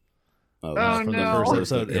ourselves Oh, Oh, from no. the first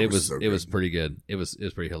episode. It was so it was good. pretty good. It was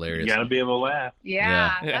pretty You hilarious. gotta be able to laugh.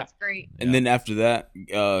 Yeah, Yeah. that's great. And then after that,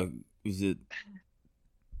 was it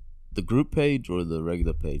the group page or the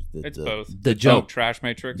regular page? It's both. The junk. Trash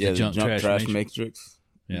Matrix. Yeah, the Junk junk Trash trash, Matrix. matrix.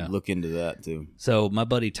 Yeah. Look into that too. So my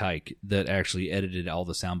buddy Tyke that actually edited all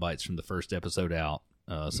the sound bites from the first episode out,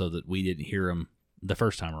 so that we didn't hear them the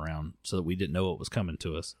first time around, so that we didn't know what was coming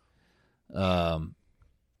to us.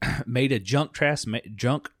 Made a junk trash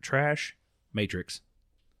matrix,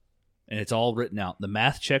 and it's all written out. The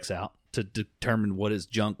math checks out to determine what is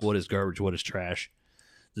junk, what is garbage, what is trash.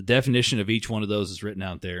 The definition of each one of those is written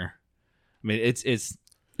out there. I mean, it's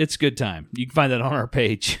It's a good time. You can find that on our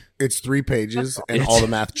page. It's 3 pages, and It's- all the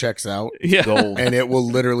math checks out, Yeah. Gold. and it will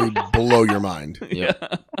literally blow your mind.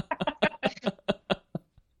 Yep. It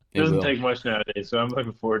It doesn't will. take much nowadays, so I'm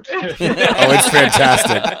looking forward to it. Oh, it's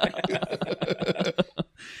fantastic.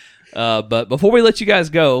 But before we let you guys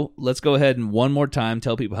go, let's go ahead and one more time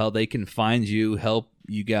tell people how they can find you, help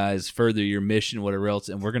you guys further your mission, whatever else.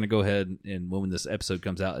 And we're going to go ahead and when this episode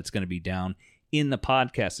comes out, it's going to be down in the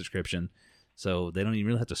podcast description. So they don't even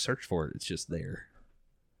really have to search for it. It's just there.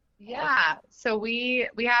 Yeah. So we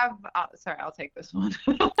have. Sorry, I'll take this one.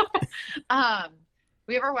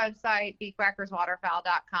 We have our website,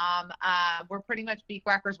 beakwhackerswaterfowl.com. We're pretty much Beak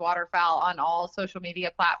Whackers Waterfowl on all social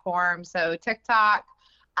media platforms. So TikTok.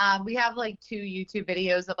 We have like 2 YouTube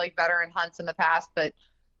videos of like veteran hunts in the past, but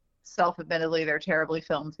self-admittedly they're terribly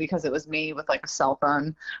filmed because it was me with like a cell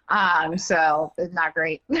phone. So it's not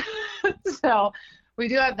great. So we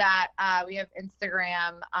do have that. We have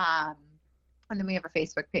Instagram, and then we have a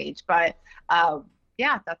Facebook page. But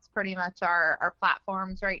yeah, that's pretty much our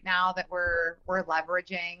platforms right now that we're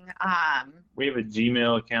leveraging. We have a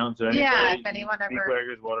Gmail account. So Yeah, if anyone ever-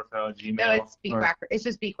 Beakwhackers Waterfowl Gmail. No, it's or- Beakwhacker. It's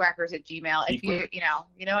just beakwhackers@gmail. If Beakwhacker.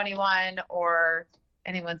 you know anyone or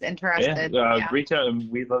anyone's interested. Yeah. Reach out.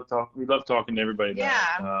 We love talking to everybody about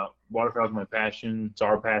it. Yeah. Waterfowl is my passion. It's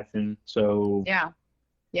our passion. So Yeah.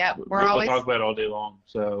 Yeah. we'll We're always talk about it all day long.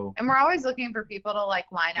 So and we're always looking for people to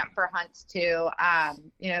like line up for hunts too.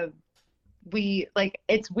 We like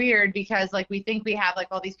it's weird because like we think we have like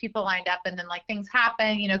all these people lined up and then like things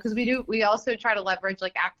happen, because we also try to leverage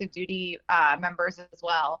like active duty members as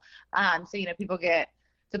well. So people get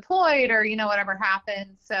deployed or whatever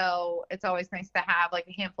happens. So it's always nice to have like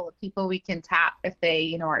a handful of people we can tap if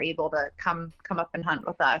they are able to come up and hunt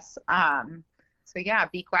with us. So yeah,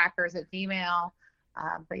 beakwhackers@gmail.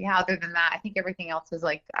 But yeah, other than that, I think everything else is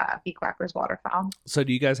like Beak Whackers Waterfowl. So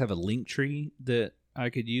do you guys have a link tree that I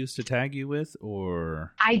could use to tag you with,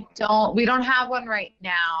 or? We don't have one right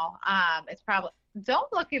now. It's probably, don't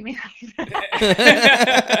look at me like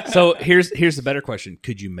that. So here's the better question.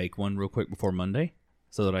 Could you make one real quick before Monday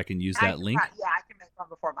so that I can use that link? Yeah, I can make one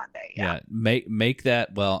before Monday. Yeah. Make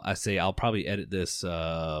that. Well, I say I'll probably edit this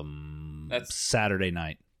That's- Saturday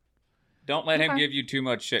night. Don't let him Okay. give you too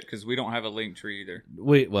much shit because we don't have a link tree either.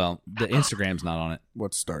 Well, the Instagram's not on it.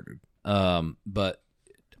 What started? But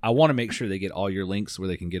I want to make sure they get all your links where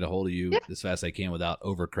they can get a hold of you Yeah. as fast as they can without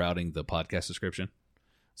overcrowding the podcast description.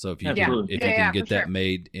 So if you Absolutely. can, Yeah, get for that sure.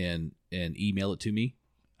 made and email it to me,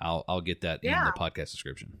 I'll get that in Yeah. the podcast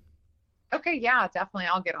description. Okay, yeah, definitely.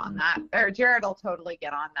 I'll get on that. Or Jared will totally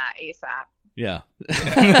get on that ASAP. Yeah.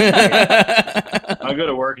 I'll go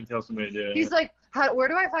to work and tell somebody to do it. He's like, where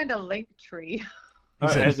do I find a link tree?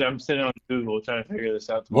 As I'm sitting on Google trying to figure this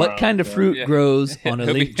out tomorrow. What kind of so- fruit Yeah. grows on a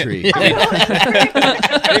He'll be- link tree? Maybe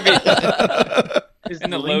Is in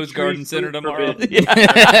the link Lowe's tree Garden Center fruit tomorrow. forbidden?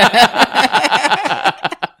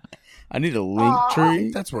 I need a link Aw.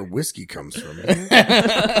 tree. That's where whiskey comes from.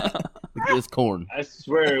 With this corn. I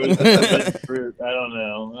swear it was forbidden fruit. I don't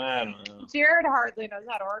know. Jared hardly knows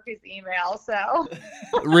how to work his email, so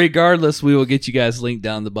Regardless, we will get you guys linked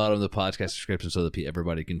down the bottom of the podcast description so that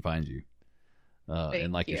everybody can find you Thank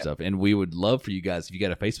and like your you. stuff. And we would love for you guys, if you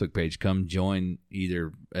got a Facebook page, come join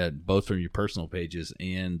either both from your personal pages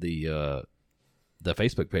and the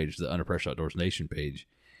Facebook page, the Under Pressure Outdoors Nation page.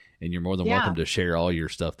 And you're more than Yeah. welcome to share all your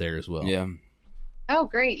stuff there as well. Yeah. oh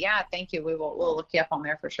great, yeah, thank you. We'll look you up on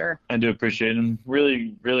there for sure. I do appreciate it. I'm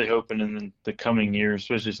really, really hoping in the coming years,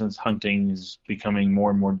 especially since hunting is becoming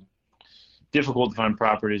more and more difficult to find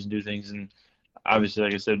properties and do things. And obviously,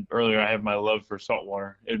 like I said earlier, I have my love for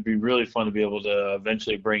saltwater. It'd be really fun to be able to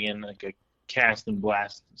eventually bring in like a cast and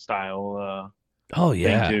blast style. Oh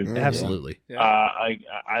yeah, Thing too. absolutely. Yeah.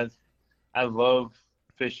 I love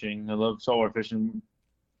fishing. I love saltwater fishing.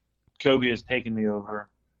 Kobe has taken me over.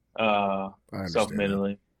 I understand.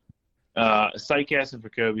 Self-admittedly. Sight casting for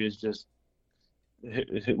Kobe is just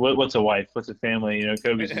what's a wife? What's a family?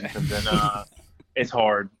 Kobe's something. It's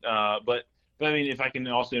hard. But I mean, if I can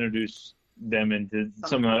also introduce them into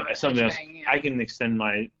something else, Fishing, yeah. I can extend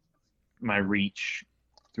my reach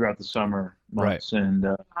throughout the summer months, and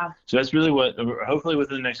so that's really what. Hopefully,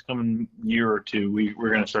 within the next coming year or two, we're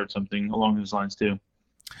going to start something along those lines too.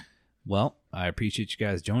 Well, I appreciate you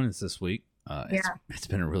guys joining us this week. It's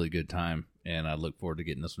been a really good time, and I look forward to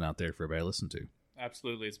getting this one out there for everybody to listen to.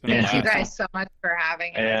 Absolutely. It's been Yeah. a Thank you blast. guys so much for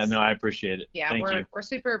having us. Yeah, no, I appreciate it. Yeah, Thank you. we're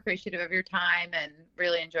super appreciative of your time and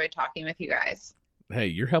really enjoyed talking with you guys. Hey,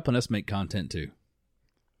 you're helping us make content too.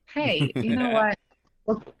 Hey, you know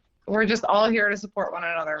what? We're just all here to support one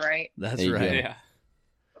another, right? That's There you right. go. Yeah.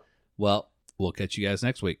 Well, we'll catch you guys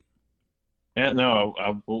next week. Yeah, no,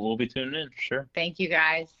 we'll be tuning in for sure. Thank you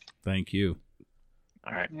guys. Thank you.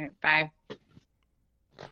 All right. All right, bye.